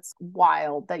 That's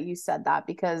wild that you said that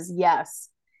because, yes,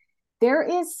 there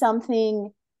is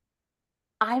something.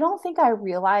 I don't think I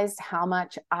realized how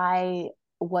much I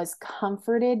was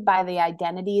comforted by the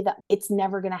identity that it's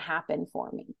never going to happen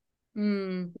for me,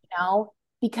 Mm. you know,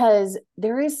 because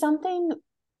there is something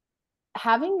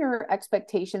having your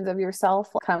expectations of yourself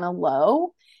kind of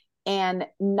low and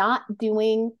not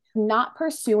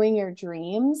pursuing your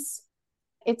dreams.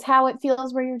 It's how it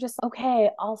feels where you're just, okay,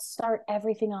 I'll start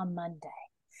everything on Monday.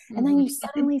 And then Mhm. you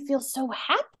suddenly feel so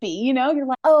happy, you're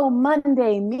like, oh,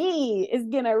 Monday me is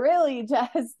gonna really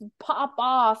just pop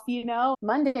off,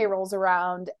 Monday rolls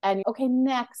around and okay,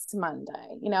 next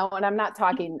Monday, and I'm not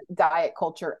talking diet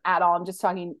culture at all. I'm just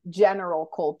talking general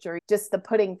culture, just the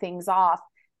putting things off.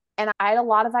 And I had a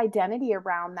lot of identity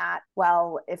around that.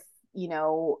 Well, if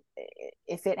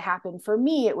it happened for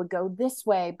me, it would go this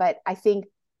way. But I think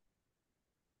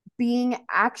being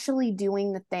actually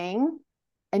doing the thing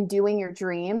and doing your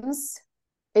dreams,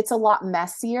 it's a lot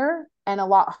messier and a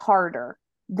lot harder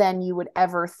than you would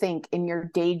ever think in your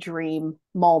daydream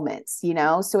moments.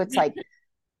 So it's like,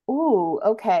 ooh,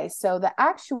 okay. So the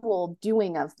actual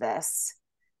doing of this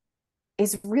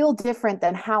is real different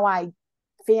than how I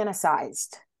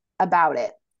fantasized about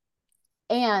it.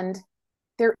 And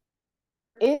there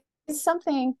is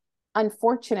something,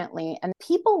 unfortunately, and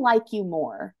people like you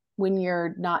more when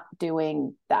you're not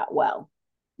doing that well.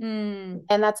 Mm.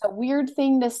 And that's a weird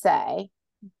thing to say,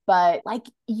 but like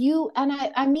you, and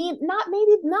I mean, not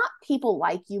maybe not people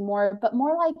like you more, but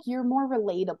more like you're more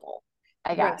relatable, I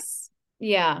Right. guess.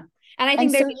 Yeah. And I And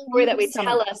think there's so a you story that lose we some of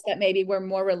tell that. us that maybe we're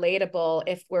more relatable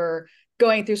if we're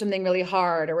going through something really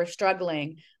hard or we're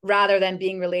struggling rather than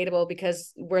being relatable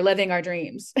because we're living our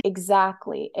dreams.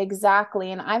 Exactly.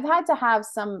 Exactly. And I've had to have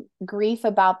some grief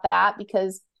about that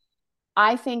because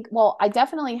I think, well, I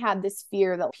definitely had this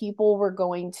fear that people were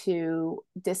going to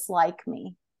dislike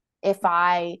me if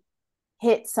I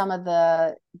hit some of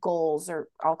the goals, or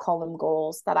I'll call them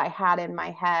goals, that I had in my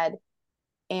head,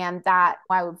 and that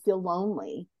I would feel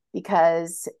lonely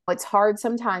because it's hard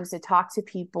sometimes to talk to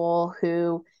people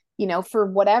who,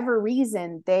 for whatever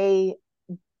reason, they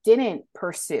didn't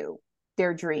pursue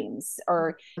their dreams,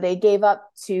 or they gave up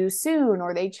too soon,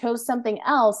 or they chose something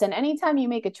else. And anytime you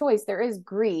make a choice, there is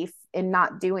grief in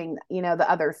not doing, the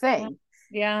other thing,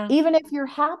 Yeah. even if you're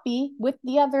happy with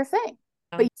the other thing.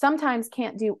 But you sometimes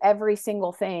can't do every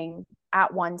single thing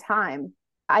at one time.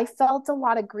 I felt a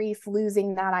lot of grief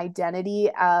losing that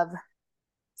identity of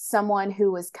someone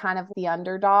who was kind of the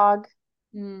underdog,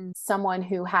 Mm. someone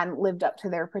who hadn't lived up to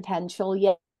their potential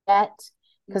yet.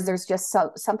 Because Mm. there's just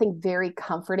something very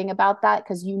comforting about that,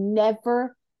 because you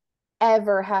never,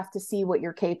 ever have to see what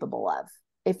you're capable of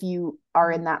if you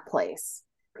are in that place.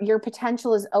 Your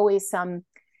potential is always some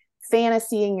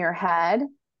fantasy in your head.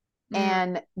 Mm.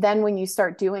 And then when you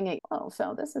start doing it, oh,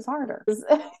 so this is harder.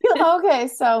 Okay,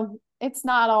 so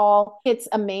it's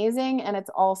amazing. And it's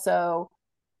also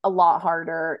a lot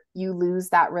harder. You lose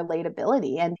that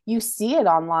relatability and you see it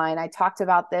online. I talked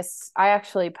about this. I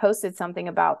actually posted something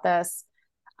about this,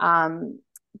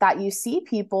 that you see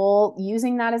people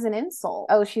using that as an insult.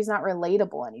 Oh, she's not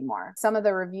relatable anymore. Some of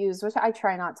the reviews, which I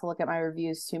try not to look at my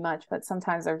reviews too much, but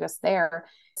sometimes they're just there.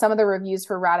 Some of the reviews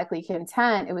for Radically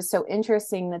Content, it was so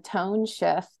interesting, the tone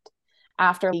shift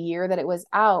after a year that it was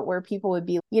out, where people would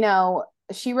be,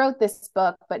 she wrote this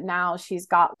book, but now she's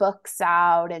got books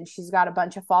out and she's got a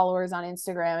bunch of followers on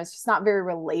Instagram. It's just not very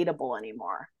relatable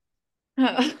anymore.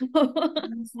 I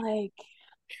was like,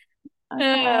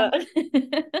 okay.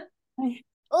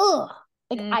 Ugh.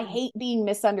 Like, I Mm. hate being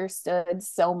misunderstood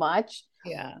so much.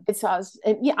 Yeah.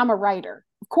 Yeah, I'm a writer.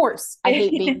 Of course, I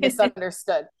hate being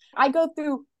misunderstood. I go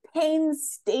through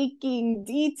painstaking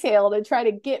detail to try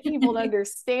to get people to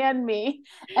understand me.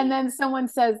 And then someone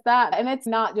says that, and it's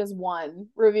not just one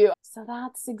review. So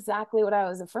that's exactly what I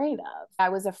was afraid of. I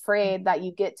was afraid that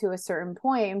you get to a certain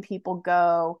point and people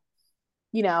go,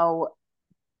 you know,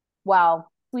 well,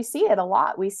 we see it a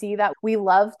lot. We see that we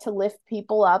love to lift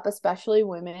people up, especially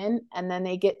women. And then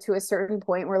they get to a certain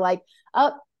point where, like,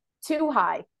 up, oh, too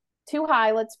high, too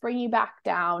high. Let's bring you back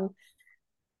down.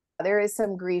 There is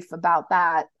some grief about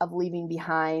that, of leaving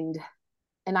behind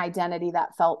an identity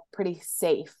that felt pretty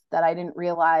safe, that I didn't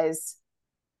realize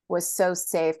was so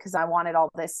safe, because I wanted all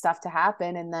this stuff to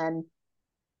happen. And then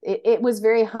it was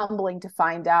very humbling to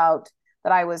find out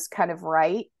that I was kind of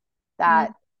right,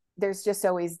 that Mm. there's just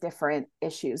always different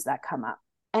issues that come up.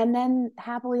 and then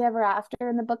happily ever after,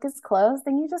 and the book is closed,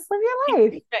 and you just live your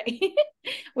life. Right.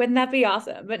 Wouldn't that be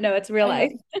awesome? But no, it's real I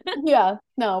life. know. Yeah,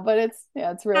 no, but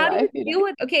it's real How do life, you you know. deal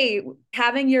with, okay,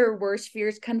 having your worst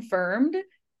fears confirmed?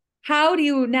 How do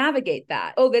you navigate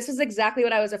that? Oh, this is exactly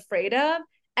what I was afraid of.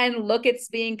 And look, it's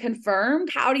being confirmed.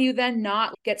 How do you then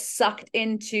not get sucked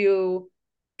into,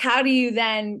 how do you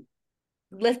then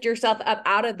lift yourself up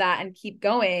out of that and keep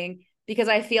going? Because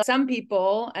I feel some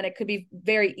people, and it could be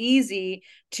very easy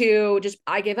to just,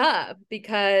 I give up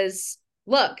because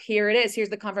look, here it is. Here's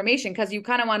the confirmation. Because you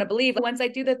kind of want to believe once I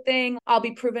do the thing, I'll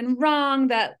be proven wrong,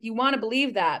 that you want to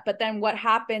believe that. But then what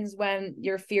happens when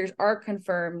your fears are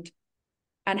confirmed,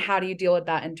 and how do you deal with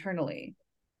that internally?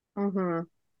 Mm-hmm.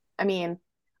 I mean,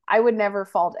 I would never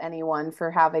fault anyone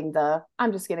for having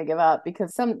I'm just gonna give up,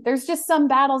 because there's just some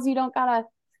battles you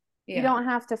Yeah. don't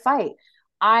have to fight.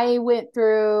 I went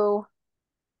through,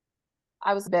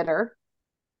 I was bitter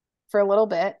for a little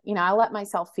bit. I let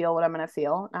myself feel what I'm going to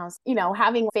feel. And I was,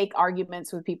 having fake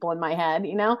arguments with people in my head,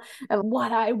 of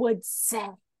what I would say.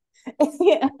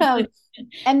 um,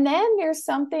 and then there's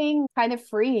something kind of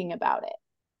freeing about it,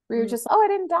 where you're Mm. just, oh, I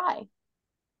didn't die.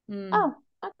 Mm. Oh,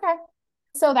 okay.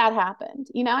 So that happened,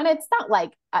 and it's not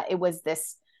like it was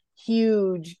this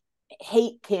huge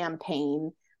hate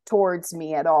campaign towards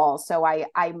me at all. So I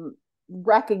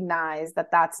recognize that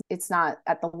it's not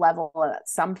at the level that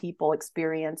some people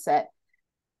experience it.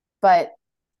 But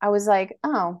I was like,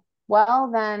 oh, well,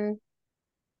 then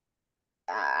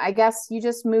I guess you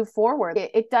just move forward.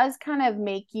 It does kind of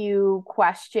make you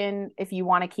question if you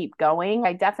want to keep going.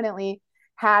 I definitely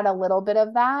had a little bit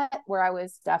of that, where I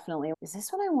was definitely, is this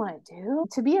what I want to do?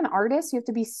 To be an artist, you have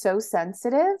to be so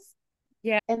sensitive.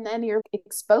 Yeah. And then you're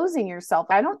exposing yourself.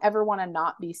 I don't ever want to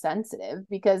not be sensitive,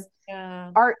 because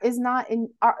Yeah. art is not in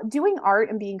doing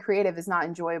art and being creative is not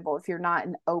enjoyable if you're not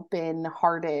an open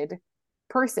hearted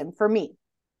person, for me,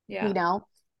 Yeah. you know?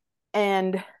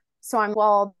 And so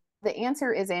well, the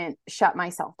answer isn't shut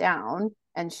myself down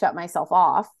and shut myself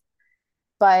off,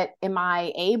 but am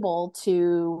I able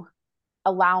to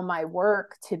allow my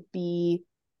work to be,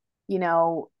 you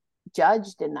know,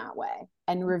 judged in that way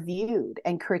and reviewed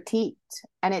and critiqued?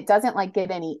 And it doesn't like get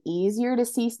any easier to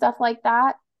see stuff like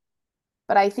that,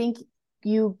 but I think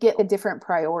you get a different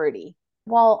priority.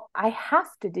 Well, I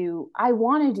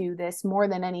want to do this more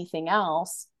than anything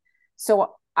else.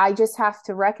 So I just have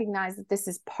to recognize that this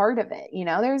is part of it.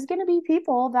 There's going to be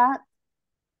people that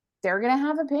they're going to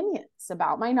have opinions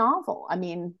about my novel. I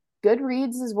mean,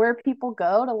 Goodreads is where people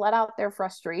go to let out their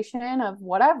frustration of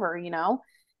whatever.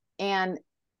 And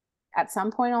at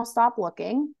some point, I'll stop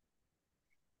looking.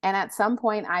 And at some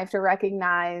point, I have to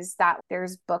recognize that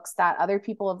there's books that other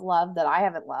people have loved that I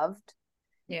haven't loved.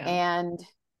 Yeah. And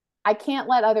I can't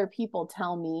let other people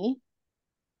tell me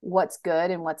what's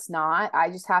good and what's not. I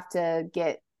just have to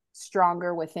get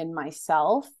stronger within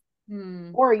myself.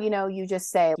 Mm. Or, you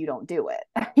just say you don't do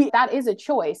it. That is a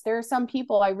choice. There are some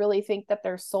people, I really think that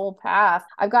their soul path,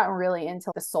 I've gotten really into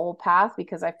the soul path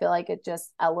because I feel like it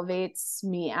just elevates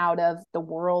me out of the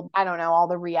world. I don't know, all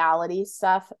the reality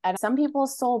stuff. And some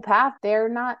people's soul path, they're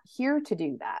not here to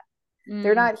do that.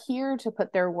 They're Mm. not here to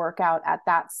put their work out at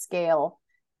that scale.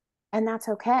 And that's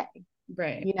okay,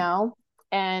 Right. you know?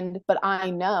 But I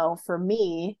know for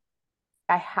me,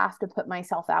 I have to put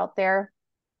myself out there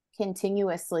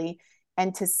continuously,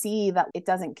 and to see that it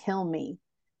doesn't kill me.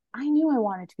 I knew I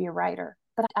wanted to be a writer,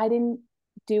 but I didn't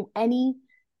do any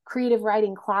creative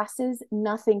writing classes,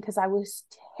 nothing, because I was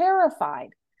terrified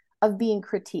of being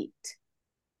critiqued.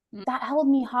 Mm. That held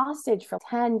me hostage for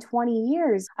 10, 20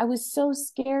 years. I was so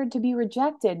scared to be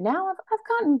rejected. Now I've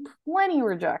gotten plenty of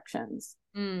rejections.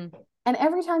 Mm. And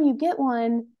every time you get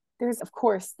one, there's, of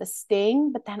course, the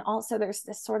sting, but then also there's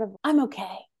this sort of, I'm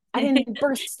okay. I didn't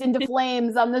burst into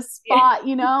flames on the Yeah.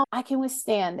 spot, I can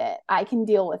withstand it. I can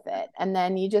deal with it. And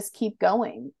then you just keep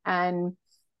going. And,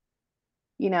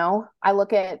 I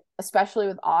look at, especially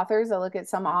with authors, I look at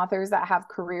some authors that have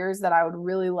careers that I would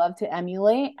really love to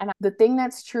emulate. And the thing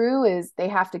that's true is they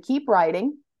have to keep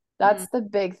writing. Mm. That's the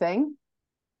big thing.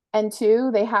 And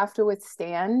two, they have to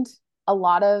withstand a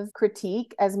lot of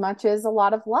critique as much as a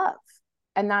lot of love.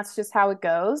 And that's just how it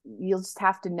goes. You'll just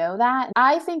have to know that.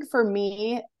 I think for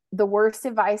me, the worst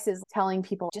advice is telling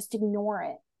people just ignore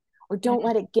it or don't Mm.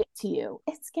 let it get to you.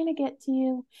 It's going to get to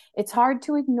you. It's hard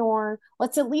to ignore.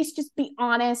 Let's at least just be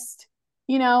honest,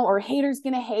 or haters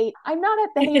going to hate. I'm not at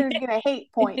the haters going to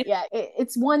hate point yet.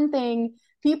 It's one thing.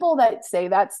 People that say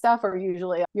that stuff are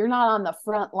usually, you're not on the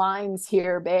front lines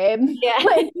here, babe. Yeah.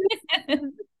 Like,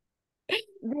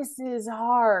 this is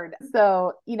hard.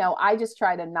 So, I just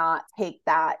try to not take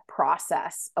that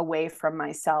process away from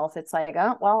myself. It's like,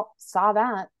 oh, well, saw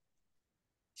that.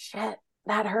 Shit,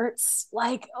 that hurts.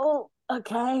 Like, oh,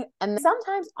 okay. And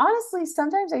sometimes, honestly,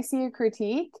 sometimes I see a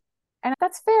critique and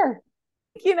that's fair.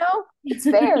 It's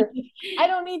fair. I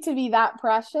don't need to be that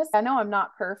precious. I know I'm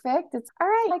not perfect. It's all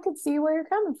right. I could see where you're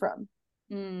coming from.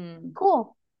 Mm.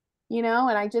 Cool. And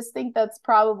I just think that's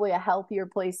probably a healthier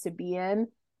place to be in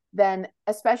than,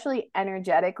 especially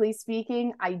energetically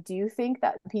speaking. I do think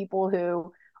that people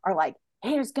who are like,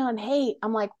 haters gonna hate,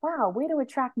 I'm like, wow, way to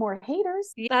attract more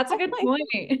haters. That's a I'm good like,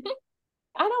 point.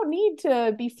 I don't need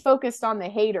to be focused on the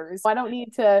haters. I don't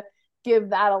need to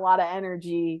give that a lot of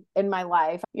energy in my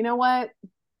life. You know what?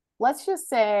 Let's just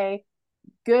say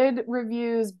good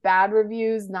reviews, bad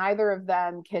reviews, neither of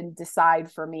them can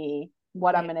decide for me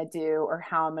what I'm Yeah. going to do or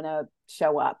how I'm going to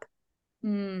show up.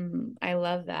 I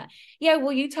love that. Yeah,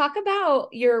 will you talk about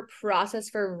your process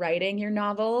for writing your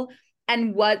novel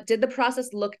and what did the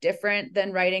process look different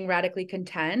than writing Radically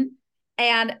Content?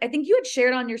 And I think you had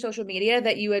shared on your social media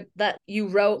that you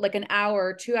wrote like an hour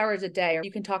or 2 hours a day, or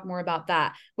you can talk more about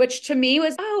that, which to me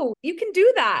was, oh, you can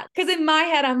do that. Because in my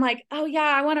head, I'm like, oh yeah,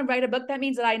 I want to write a book. That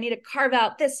means that I need to carve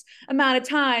out this amount of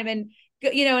time. And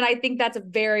I think that's a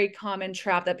very common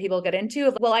trap that people get into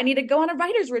of, well, I need to go on a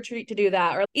writer's retreat to do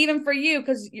that. Or even for you,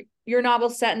 because your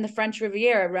novel's set in the French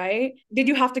Riviera, right? Did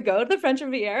you have to go to the French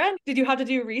Riviera? Did you have to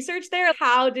do research there?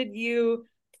 How did you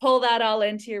pull that all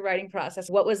into your writing process?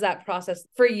 What was that process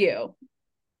for you?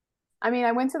 I mean,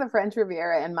 I went to the French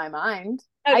Riviera in my mind.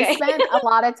 I Okay. spent a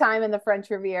lot of time in the French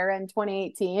Riviera in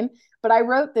 2018, but I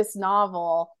wrote this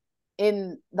novel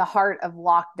in the heart of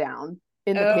lockdown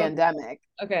in the Oh, pandemic.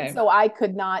 okay. So I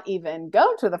could not even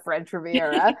go to the French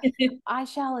Riviera. I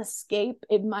shall escape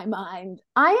in my mind.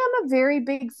 I am a very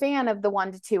big fan of the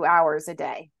 1 to 2 hours a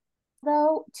day.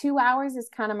 Though 2 hours is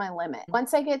kind of my limit.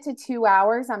 Once I get to 2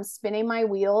 hours, I'm spinning my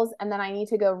wheels and then I need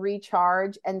to go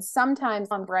recharge. And sometimes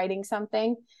I'm writing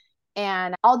something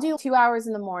and I'll do 2 hours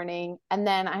in the morning and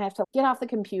then I have to get off the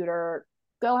computer,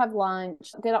 go have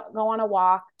lunch, go on a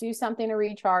walk, do something to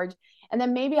recharge. And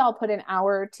then maybe I'll put an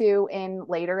hour or two in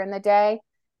later in the day.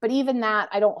 But even that,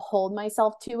 I don't hold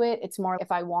myself to it. It's more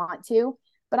if I want to.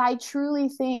 But I truly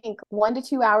think 1 to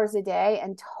 2 hours a day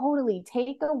and totally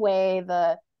take away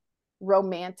the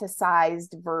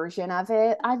romanticized version of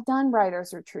it. I've done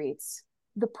writers' retreats.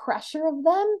 The pressure of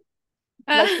them,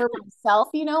 like for myself,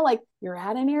 like you're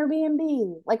at an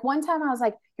Airbnb. Like one time I was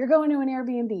like, you're going to an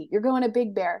Airbnb, you're going to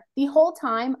Big Bear. The whole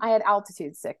time I had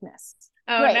altitude sickness.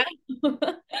 Oh Great. no.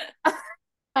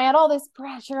 I had all this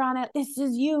pressure on it. This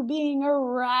is you being a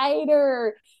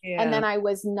writer. And Yeah. then I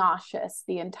was nauseous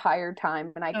the entire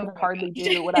time and I Oh could my hardly gosh.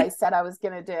 do what I said I was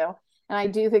going to do. And I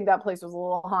do think that place was a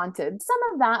little haunted. Some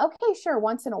of that, okay, sure,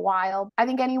 once in a while. I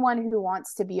think anyone who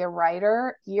wants to be a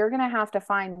writer, you're going to have to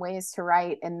find ways to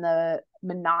write in the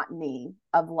monotony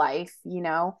of life.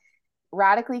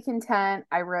 Radically Content,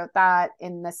 I wrote that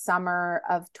in the summer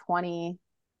of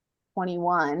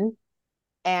 2021.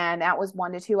 And that was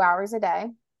 1 to 2 hours a day.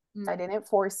 I Mm. didn't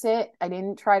force it. I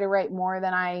didn't try to write more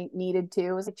than I needed to.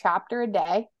 It was a chapter a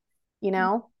day, you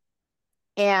know?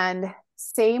 And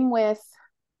same with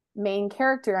main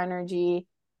character energy.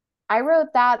 I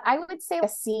wrote that, I would say a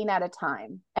scene at a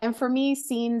time. And for me,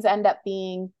 scenes end up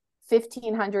being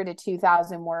 1,500 to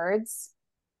 2,000 words.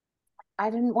 I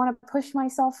didn't want to push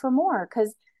myself for more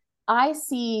because I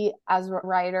see as a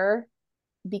writer,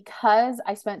 because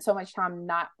I spent so much time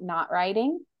not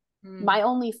writing, Mm. my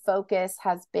only focus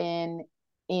has been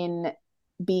in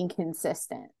being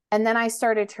consistent. And then I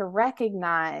started to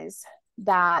recognize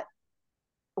that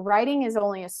writing is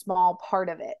only a small part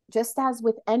of it, just as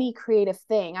with any creative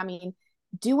thing. I mean,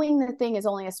 doing the thing is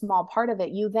only a small part of it.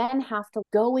 You then have to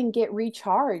go and get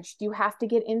recharged. You have to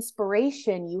get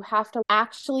inspiration. You have to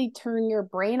actually turn your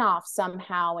brain off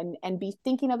somehow and be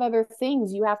thinking of other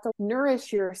things. You have to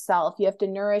nourish yourself. You have to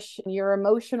nourish your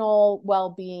emotional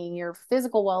well being, your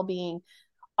physical well being.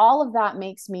 All of that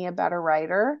makes me a better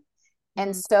writer.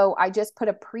 And Mm. so I just put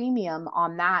a premium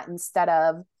on that instead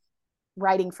of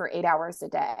writing for 8 hours a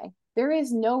day. There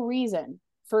is no reason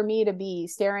for me to be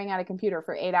staring at a computer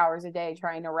for 8 hours a day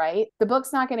trying to write. The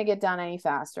book's not going to get done any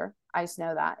faster. I just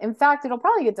know that. In fact, it'll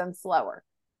probably get done slower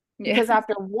Yeah. because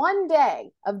after one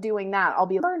day of doing that, I'll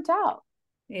be burnt out.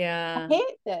 I Yeah.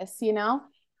 hate this.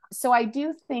 So I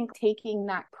do think taking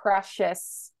that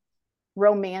precious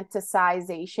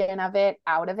romanticization of it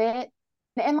out of it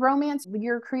and romance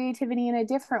your creativity in a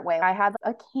different way. I had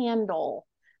a candle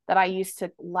that I used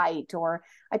to light, or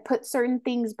I put certain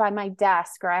things by my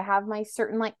desk, or I have my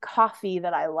certain like coffee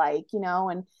that I like,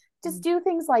 and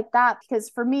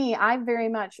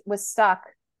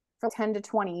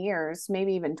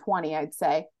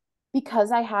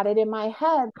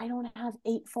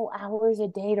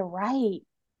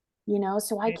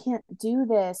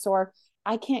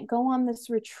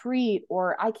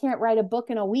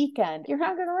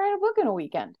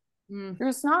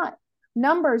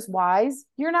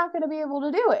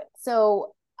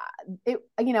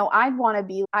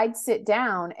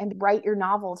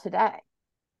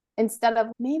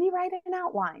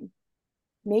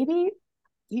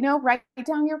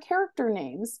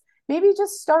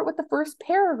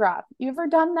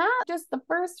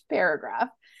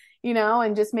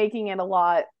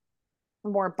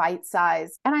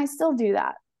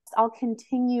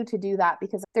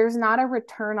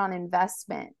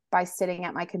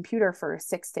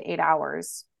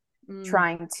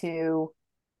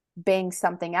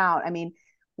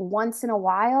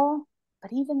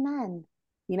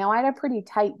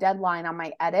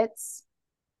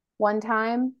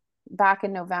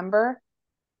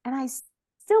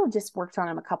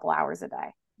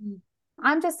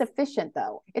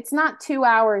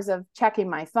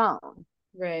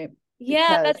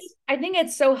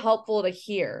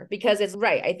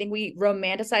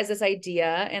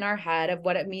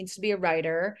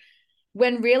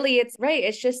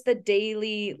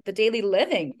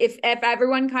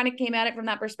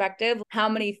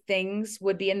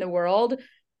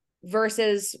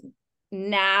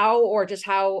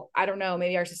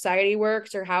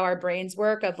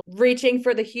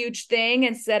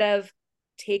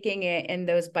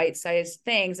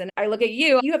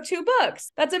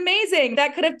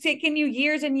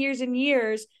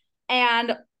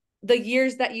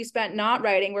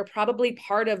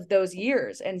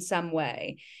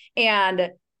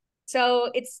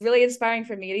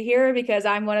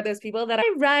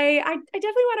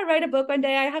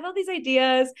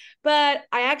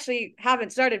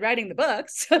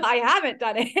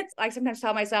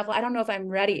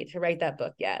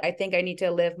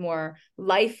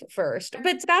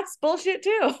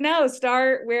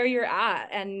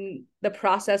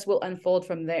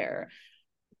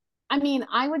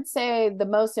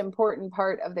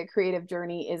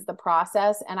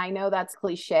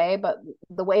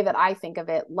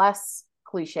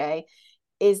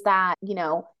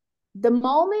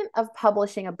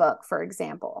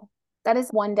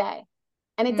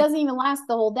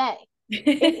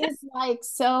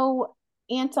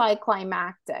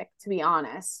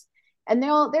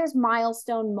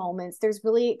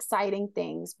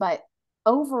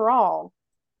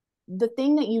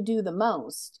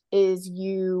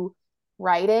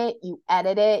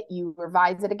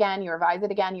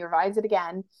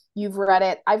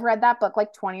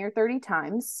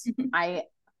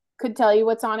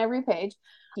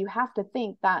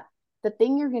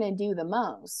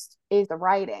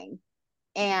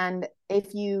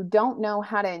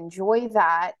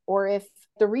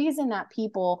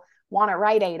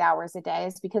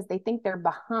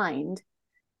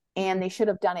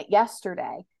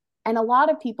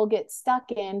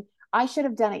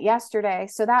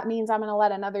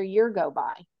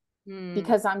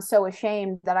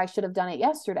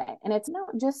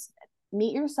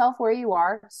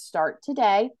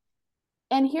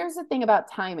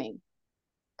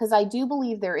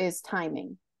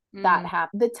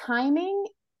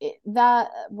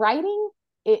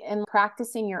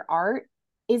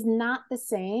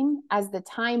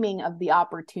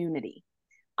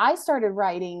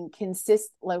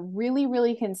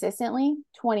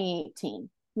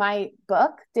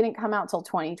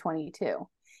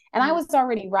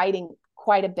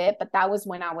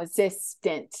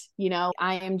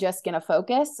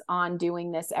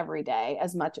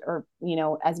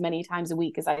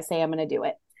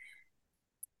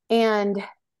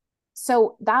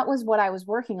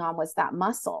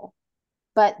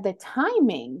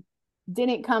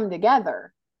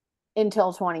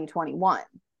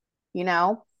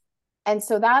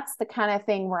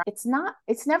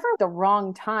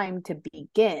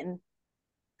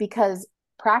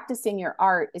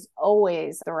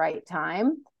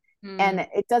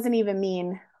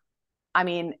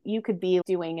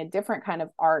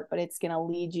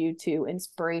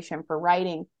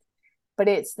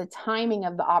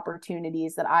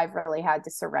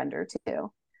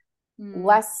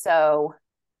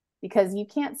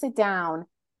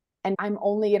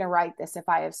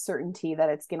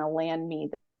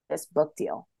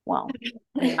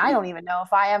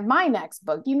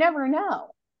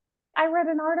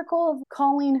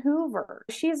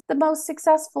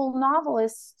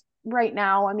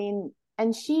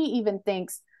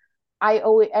I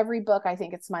always, every book, I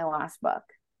think it's my last book.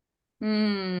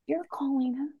 Mm. You're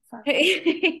calling her.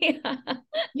 Yeah.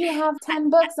 You have 10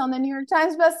 books on the New York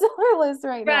Times bestseller list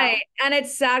right Right. now. And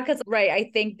it's sad because, right,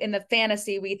 I think in the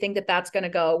fantasy, we think that that's going to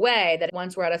go away, that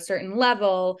once we're at a certain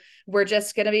level, we're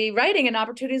just going to be writing and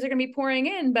opportunities are going to be pouring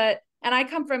in. And I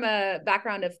come from a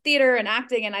background of theater and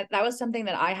acting, and that was something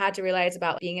that I had to realize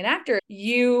about being an actor.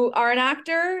 You are an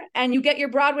actor and you get your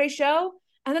Broadway show,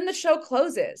 and then the show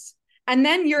closes, and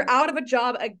then you're out of a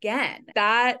job again.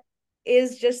 That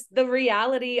is just the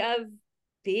reality of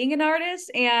being an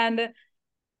artist. And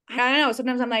I don't know.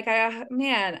 Sometimes I'm like,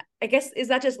 man, I guess, is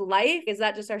that just life? Is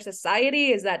that just our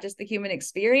society? Is that just the human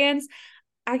experience?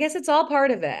 I guess it's all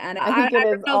part of it. And I I think it don't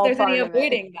is know if all there's any part of it.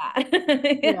 avoiding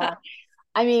that. Yeah. Yeah.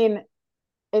 I mean,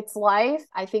 it's life.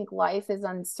 I think life is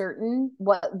uncertain.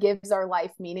 What gives our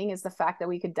life meaning is the fact that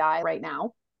we could die right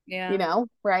now, Yeah.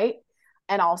 right?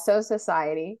 And also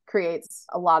society creates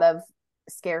a lot of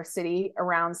scarcity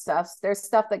around stuff. There's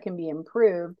stuff that can be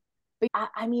improved. But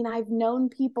I mean, I've known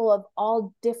people of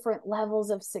all different levels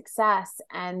of success,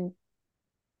 and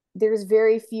there's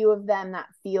very few of them that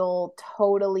feel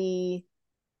totally.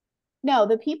 No,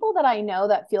 the people that I know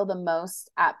that feel the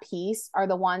most at peace are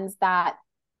the ones that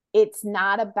it's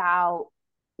not about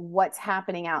what's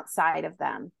happening outside of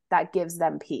them that gives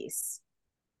them peace.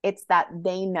 It's that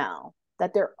they know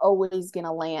that they're always going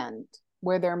to land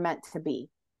where they're meant to be. Mm,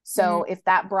 So if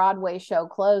that Broadway show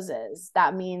closes,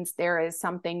 that means there is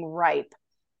something ripe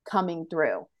coming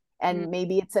through. mm, And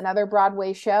maybe it's another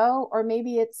Broadway show, or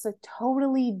maybe it's a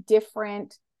totally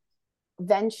different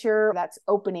venture that's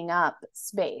opening up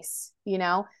space.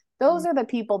 Those mm. are the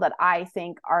people that I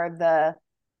think are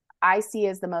I see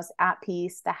as the most at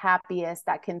peace, the happiest,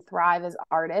 that can thrive as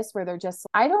artists, where they're just,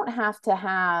 I don't have to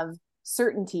have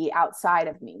certainty outside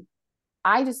of me.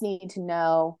 I just need to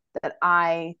know that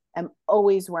I am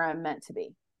always where I'm meant to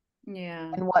be.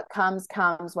 Yeah. And what comes,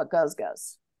 comes, what goes,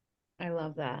 goes. I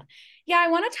love that. Yeah. I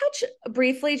want to touch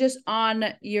briefly just on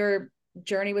your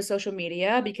journey with social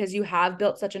media, because you have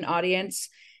built such an audience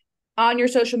on your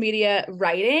social media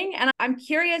writing. And I'm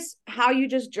curious how you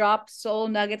just drop soul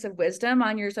nuggets of wisdom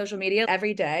on your social media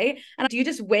every day. And do you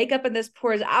just wake up and this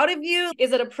pours out of you?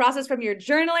 Is it a process from your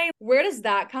journaling? Where does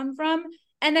that come from?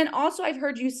 And then also, I've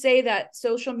heard you say that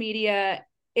social media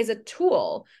is a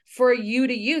tool for you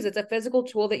to use. It's a physical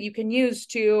tool that you can use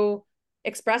to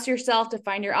express yourself, to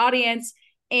find your audience.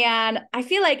 And I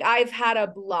feel like I've had a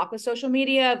block with social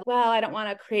media. Well, I don't want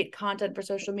to create content for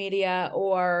social media,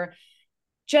 or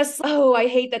just, oh, I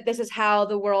hate that this is how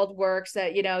the world works,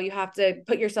 that, you have to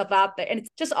put yourself out there. And it's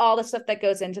just all the stuff that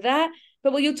goes into that.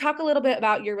 But will you talk a little bit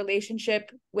about your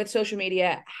relationship with social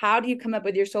media? How do you come up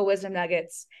with your soul wisdom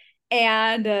nuggets?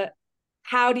 And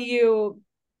how do you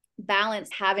balance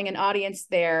having an audience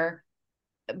there,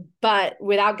 but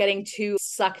without getting too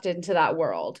sucked into that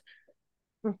world?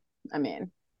 I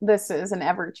mean, this is an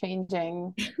ever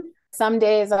changing. Some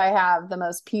days I have the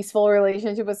most peaceful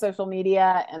relationship with social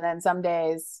media, and then some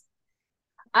days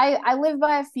I live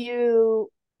by a few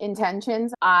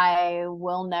intentions. I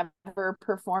will never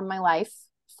perform my life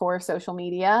for social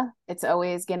media. It's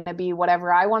always going to be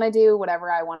whatever I want to do, whatever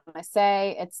I want to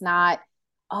say. It's not,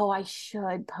 oh, I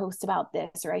should post about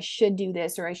this, or I should do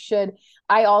this, or I should.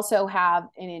 I also have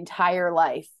an entire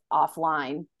life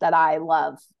offline that I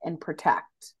love and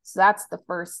protect. So that's the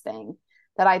first thing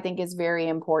that I think is very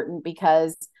important,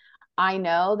 because I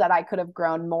know that I could have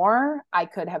grown more. I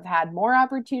could have had more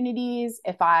opportunities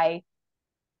if I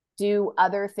do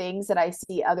other things that I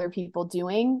see other people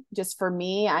doing. Just for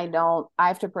me, I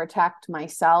have to protect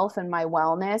myself and my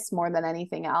wellness more than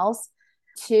anything else.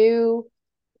 Two,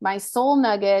 my soul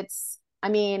nuggets, I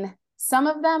mean, some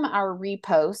of them are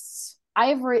reposts.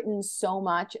 I've written so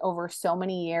much over so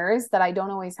many years that I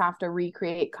don't always have to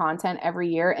recreate content every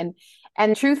year.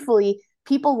 And truthfully,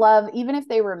 people love, even if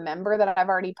they remember that I've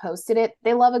already posted it,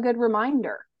 they love a good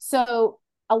reminder. So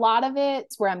a lot of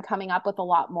it's where I'm coming up with a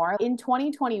lot more. In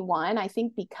 2021, I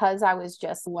think because I was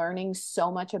just learning so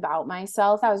much about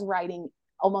myself, I was writing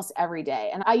almost every day.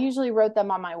 And I usually wrote them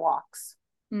on my walks.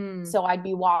 Mm. So I'd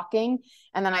be walking,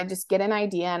 and then I'd just get an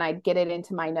idea and I'd get it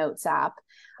into my notes app.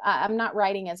 I'm not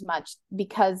writing as much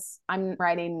because I'm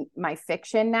writing my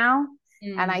fiction now.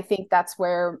 And Mm. I think that's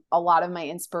where a lot of my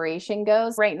inspiration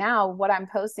goes. Right now, what I'm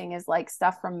posting is like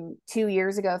stuff from 2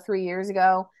 years ago, 3 years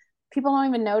ago. People don't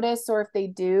even notice, or if they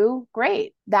do,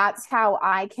 great. That's how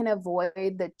I can avoid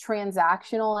the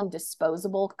transactional and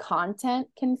disposable content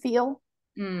can feel.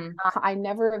 Mm. I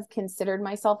never have considered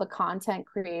myself a content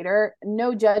creator.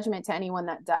 No judgment to anyone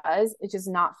that does. It's just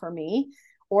not for me.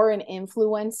 Or an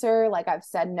influencer. Like I've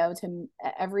said no to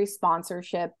every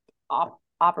sponsorship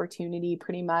opportunity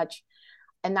pretty much.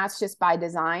 And that's just by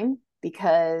design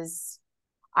because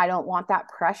I don't want that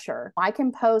pressure. I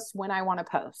can post when I want to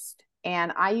post.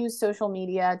 And I use social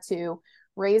media to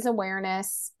raise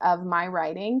awareness of my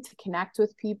writing, to connect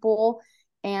with people,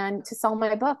 and to sell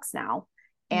my books now,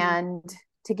 and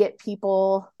to get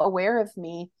people aware of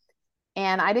me.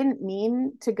 And I didn't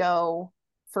mean to go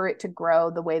for it to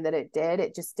grow the way that it did.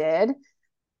 It just did.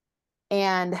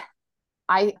 And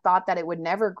I thought that it would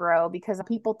never grow because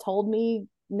people told me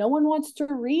no one wants to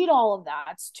read all of that.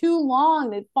 It's too long.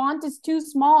 The font is too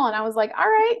small. And I was like, all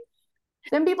right,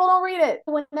 then people don't read it.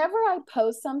 Whenever I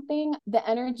post something, the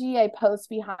energy I post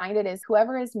behind it is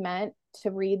whoever is meant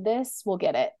to read this will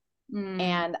get it.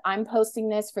 And I'm posting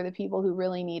this for the people who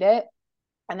really need it.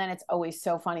 And then it's always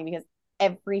so funny because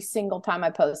every single time I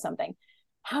post something,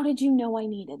 how did you know I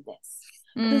needed this?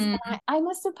 Because I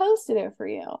must have posted it for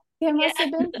you. It must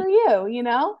have been for you, you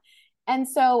know? And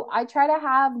so I try to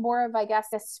have more of, I guess,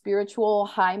 a spiritual,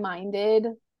 high-minded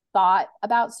thought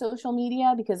about social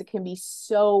media because it can be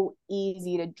so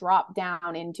easy to drop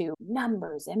down into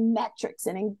numbers and metrics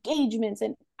and engagements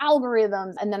and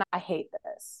algorithms. And then I hate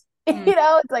this. You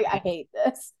know, it's like, I hate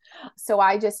this. So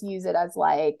I just use it as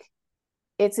like,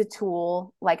 it's a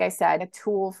tool, like I said, a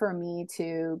tool for me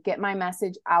to get my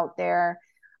message out there.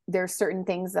 There's certain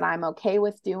things that I'm okay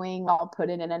with doing. I'll put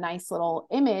it in a nice little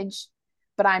image,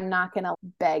 but I'm not going to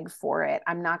beg for it.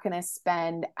 I'm not going to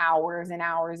spend hours and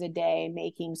hours a day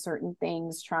making certain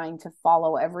things, trying to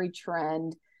follow every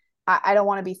trend. I don't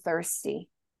want to be thirsty.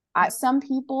 Some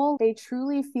people, they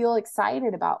truly feel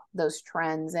excited about those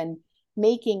trends and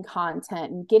making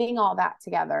content and getting all that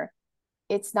together.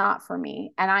 It's not for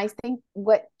me. And I think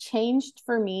what changed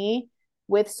for me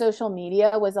with social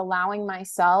media was allowing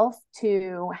myself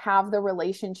to have the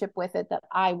relationship with it that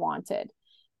I wanted,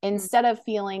 instead of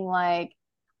feeling like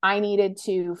I needed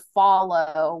to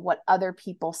follow what other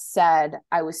people said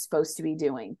I was supposed to be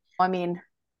doing. I mean,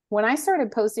 when I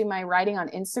started posting my writing on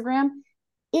Instagram,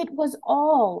 it was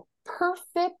all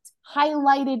perfect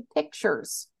highlighted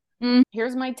pictures.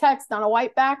 Here's my text on a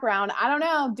white background. I don't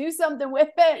know, do something with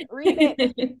it, read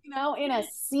it, you know, in a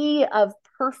sea of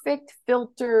perfect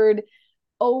filtered,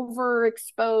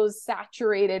 overexposed,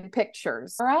 saturated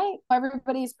pictures. All right.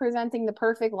 Everybody's presenting the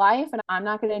perfect life, and I'm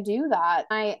not going to do that.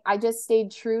 I just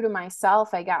stayed true to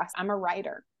myself, I guess. I'm a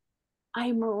writer.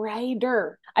 I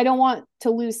don't want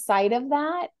to lose sight of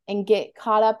that and get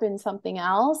caught up in something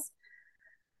else.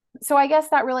 So I guess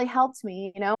that really helped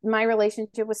me. You know, my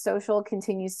relationship with social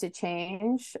continues to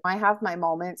change. I have my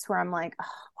moments where I'm like, oh,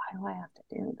 why do I have to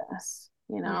do this?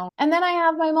 You know, and then I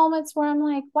have my moments where I'm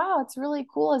like, wow, it's really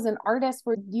cool as an artist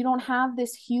where you don't have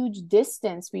this huge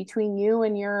distance between you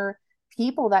and your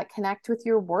people that connect with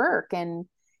your work. And,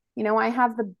 you know, I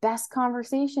have the best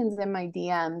conversations in my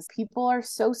DMs. People are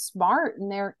so smart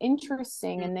and they're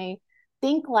interesting and they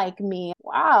think like me.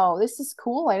 Wow, this is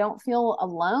cool. I don't feel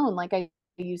alone like I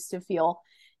used to feel.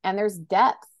 And there's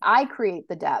depth. I create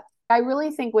the depth. I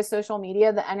really think with social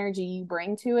media, the energy you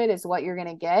bring to it is what you're going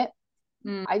to get.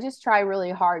 I just try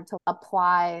really hard to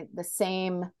apply the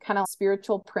same kind of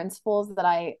spiritual principles that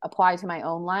I apply to my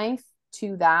own life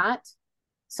to that,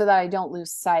 so that I don't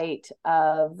lose sight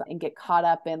of and get caught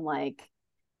up in like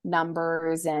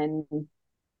numbers and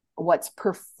what's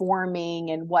performing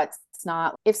and what's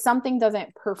not. If something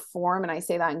doesn't perform, and I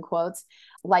say that in quotes,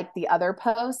 like the other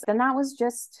post, then that was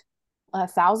just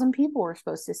 1,000 people were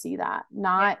supposed to see that.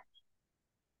 Not,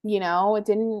 you know,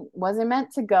 wasn't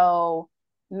meant to go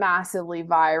massively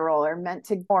viral or meant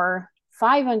to, or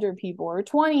 500 people or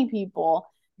 20 people.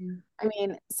 I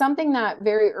mean, something that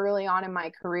very early on in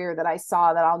my career that I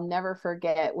saw that I'll never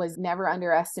forget was never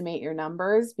underestimate your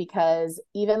numbers, because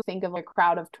even think of a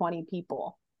crowd of 20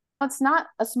 people. It's not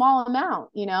a small amount,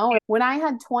 you know. When I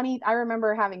had 20, I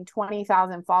remember having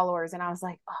 20,000 followers and I was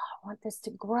like, oh, I want this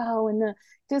to grow. And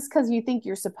just because you think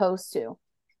you're supposed to.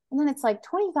 And then it's like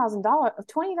 $20,000 of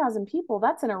 20,000 people,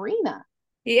 that's an arena.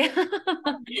 Yeah.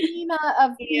 Arena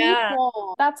of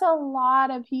people. That's a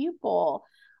lot of people.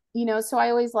 You know, so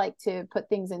I always like to put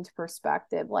things into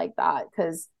perspective like that,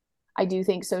 because I do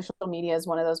think social media is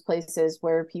one of those places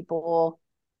where people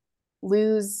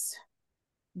lose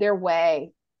their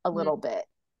way a little bit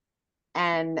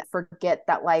and forget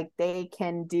that like they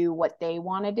can do what they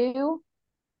want to do.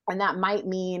 And that might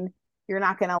mean you're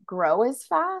not going to grow as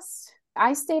fast.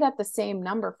 I stayed at the same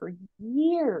number for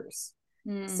years,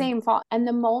 same fault. And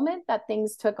the moment that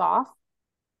things took off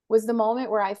was the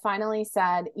moment where I finally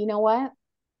said, you know what?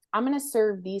 I'm going to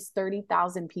serve these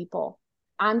 30,000 people.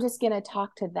 I'm just going to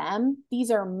talk to them. These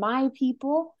are my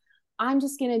people. I'm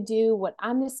just going to do what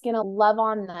I'm just going to love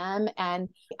on them. And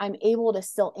I'm able to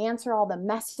still answer all the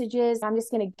messages. I'm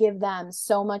just going to give them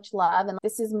so much love. And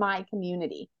this is my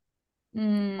community.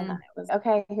 And then it was,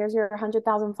 okay, here's your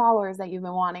 100,000 followers that you've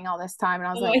been wanting all this time. And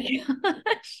I was like, my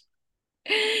gosh.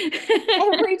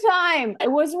 every time.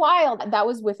 It was wild. That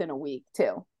was within a week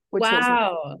too, which was,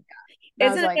 Wow. I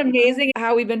was Isn't it like, amazing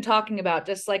how we've been talking about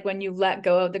just like when you let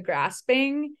go of the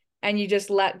grasping and you just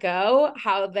let go,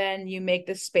 how then you make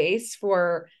the space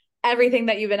for everything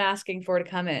that you've been asking for to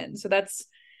come in. So that's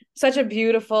such a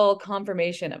beautiful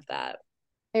confirmation of that.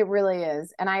 it really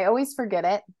is. And I always forget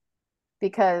it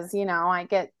because, I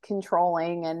get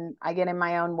controlling and I get in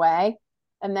my own way.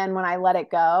 And then when I let it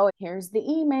go, here's the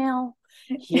email.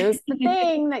 Here's the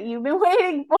thing that you've been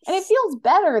waiting for. And it feels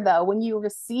better though when you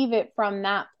receive it from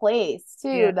that place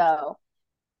too, though.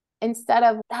 Instead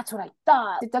of that's what I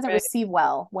thought. It doesn't receive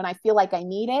well when I feel like I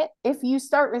need it. If you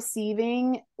start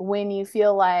receiving when you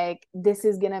feel like this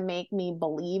is going to make me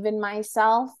believe in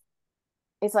myself,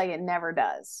 it's like it never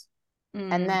does.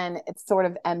 And then it's sort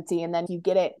of empty. And then you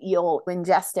get it, you'll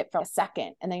ingest it for a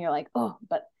second. And then you're like, oh,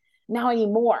 but now I need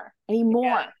more. I need more.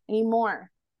 I need more.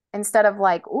 Instead of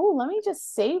like, oh, let me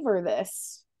just savor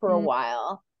this for a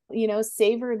while.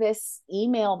 Savor this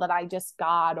email that I just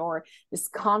got or this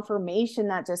confirmation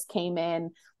that just came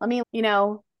in. Let me,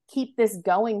 keep this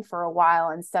going for a while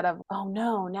instead of, oh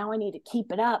no, now I need to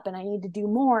keep it up and I need to do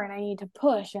more and I need to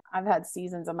push. I've had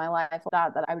seasons of my life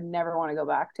that I would never want to go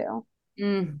back to.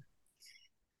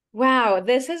 Wow,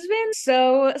 this has been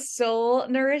so soul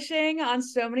nourishing on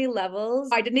so many levels.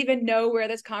 I didn't even know where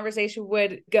this conversation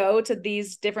would go to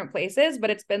these different places, but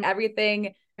it's been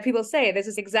everything people say. This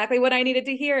is exactly what I needed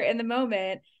to hear in the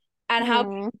moment. And how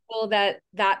beautiful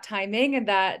that timing and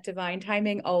that divine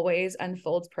timing always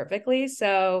unfolds perfectly.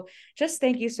 So just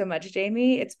thank you so much,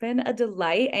 Jamie. It's been a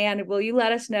delight. And will you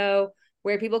let us know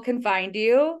where people can find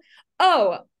you?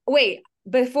 Oh, wait.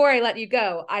 Before I let you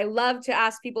go, I love to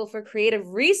ask people for creative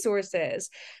resources.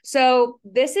 So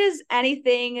this is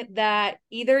anything that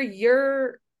either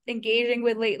you're engaging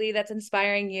with lately that's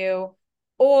inspiring you,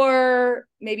 or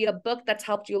maybe a book that's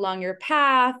helped you along your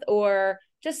path, or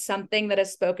just something that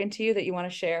has spoken to you that you want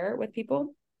to share with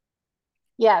people.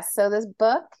 Yes. So this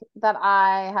book that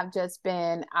I have just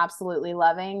been absolutely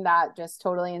loving that just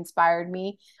totally inspired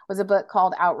me was a book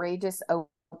called Outrageous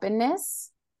Openness.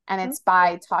 And it's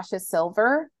by Tasha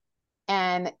Silver.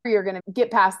 And you're going to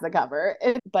get past the cover,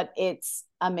 but it's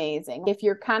amazing. If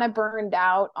you're kind of burned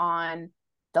out on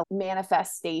the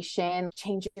manifestation,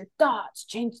 change your thoughts,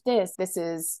 change this. This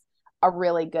is a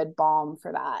really good balm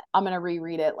for that. I'm going to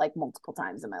reread it like multiple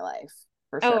times in my life.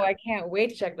 For sure. Oh, I can't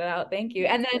wait to check that out. Thank you.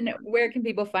 And then where can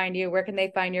people find you? Where can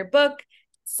they find your book?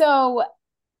 So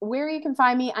where you can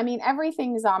find me,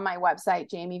 everything's on my website,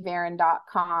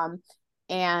 jamievaron.com.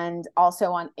 And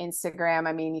also on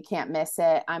Instagram. You can't miss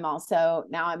it. I'm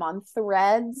on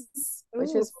Threads,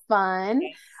 which is fun.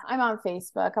 I'm on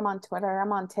Facebook. I'm on Twitter.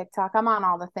 I'm on TikTok. I'm on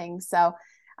all the things. So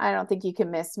I don't think you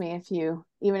can miss me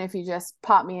even if you just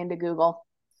pop me into Google.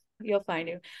 You'll find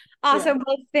you. Awesome. Yeah.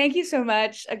 Well, thank you so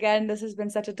much. Again, this has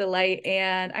been such a delight,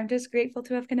 and I'm just grateful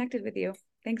to have connected with you.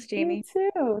 Thanks, Jamie. Me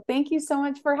too. Thank you so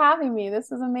much for having me. This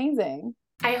was amazing.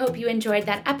 I hope you enjoyed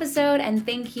that episode, and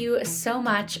thank you so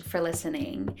much for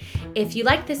listening. If you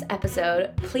liked this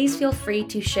episode, please feel free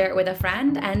to share it with a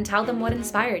friend and tell them what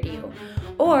inspired you.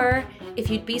 Or if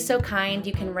you'd be so kind,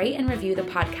 you can rate and review the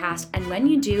podcast. And when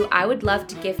you do, I would love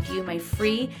to gift you my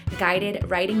free guided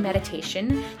writing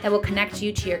meditation that will connect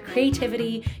you to your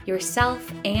creativity,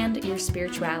 yourself, and your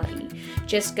spirituality.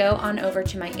 Just go on over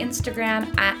to my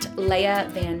Instagram at Leah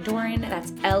Van Doren. That's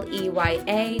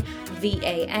LeyaVanDoren,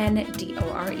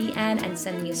 and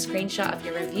send me a screenshot of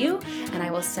your review, and I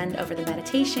will send over the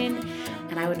meditation,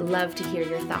 and I would love to hear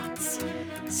your thoughts.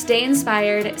 Stay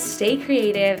inspired, stay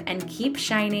creative, and keep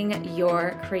shining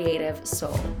your creative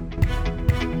soul.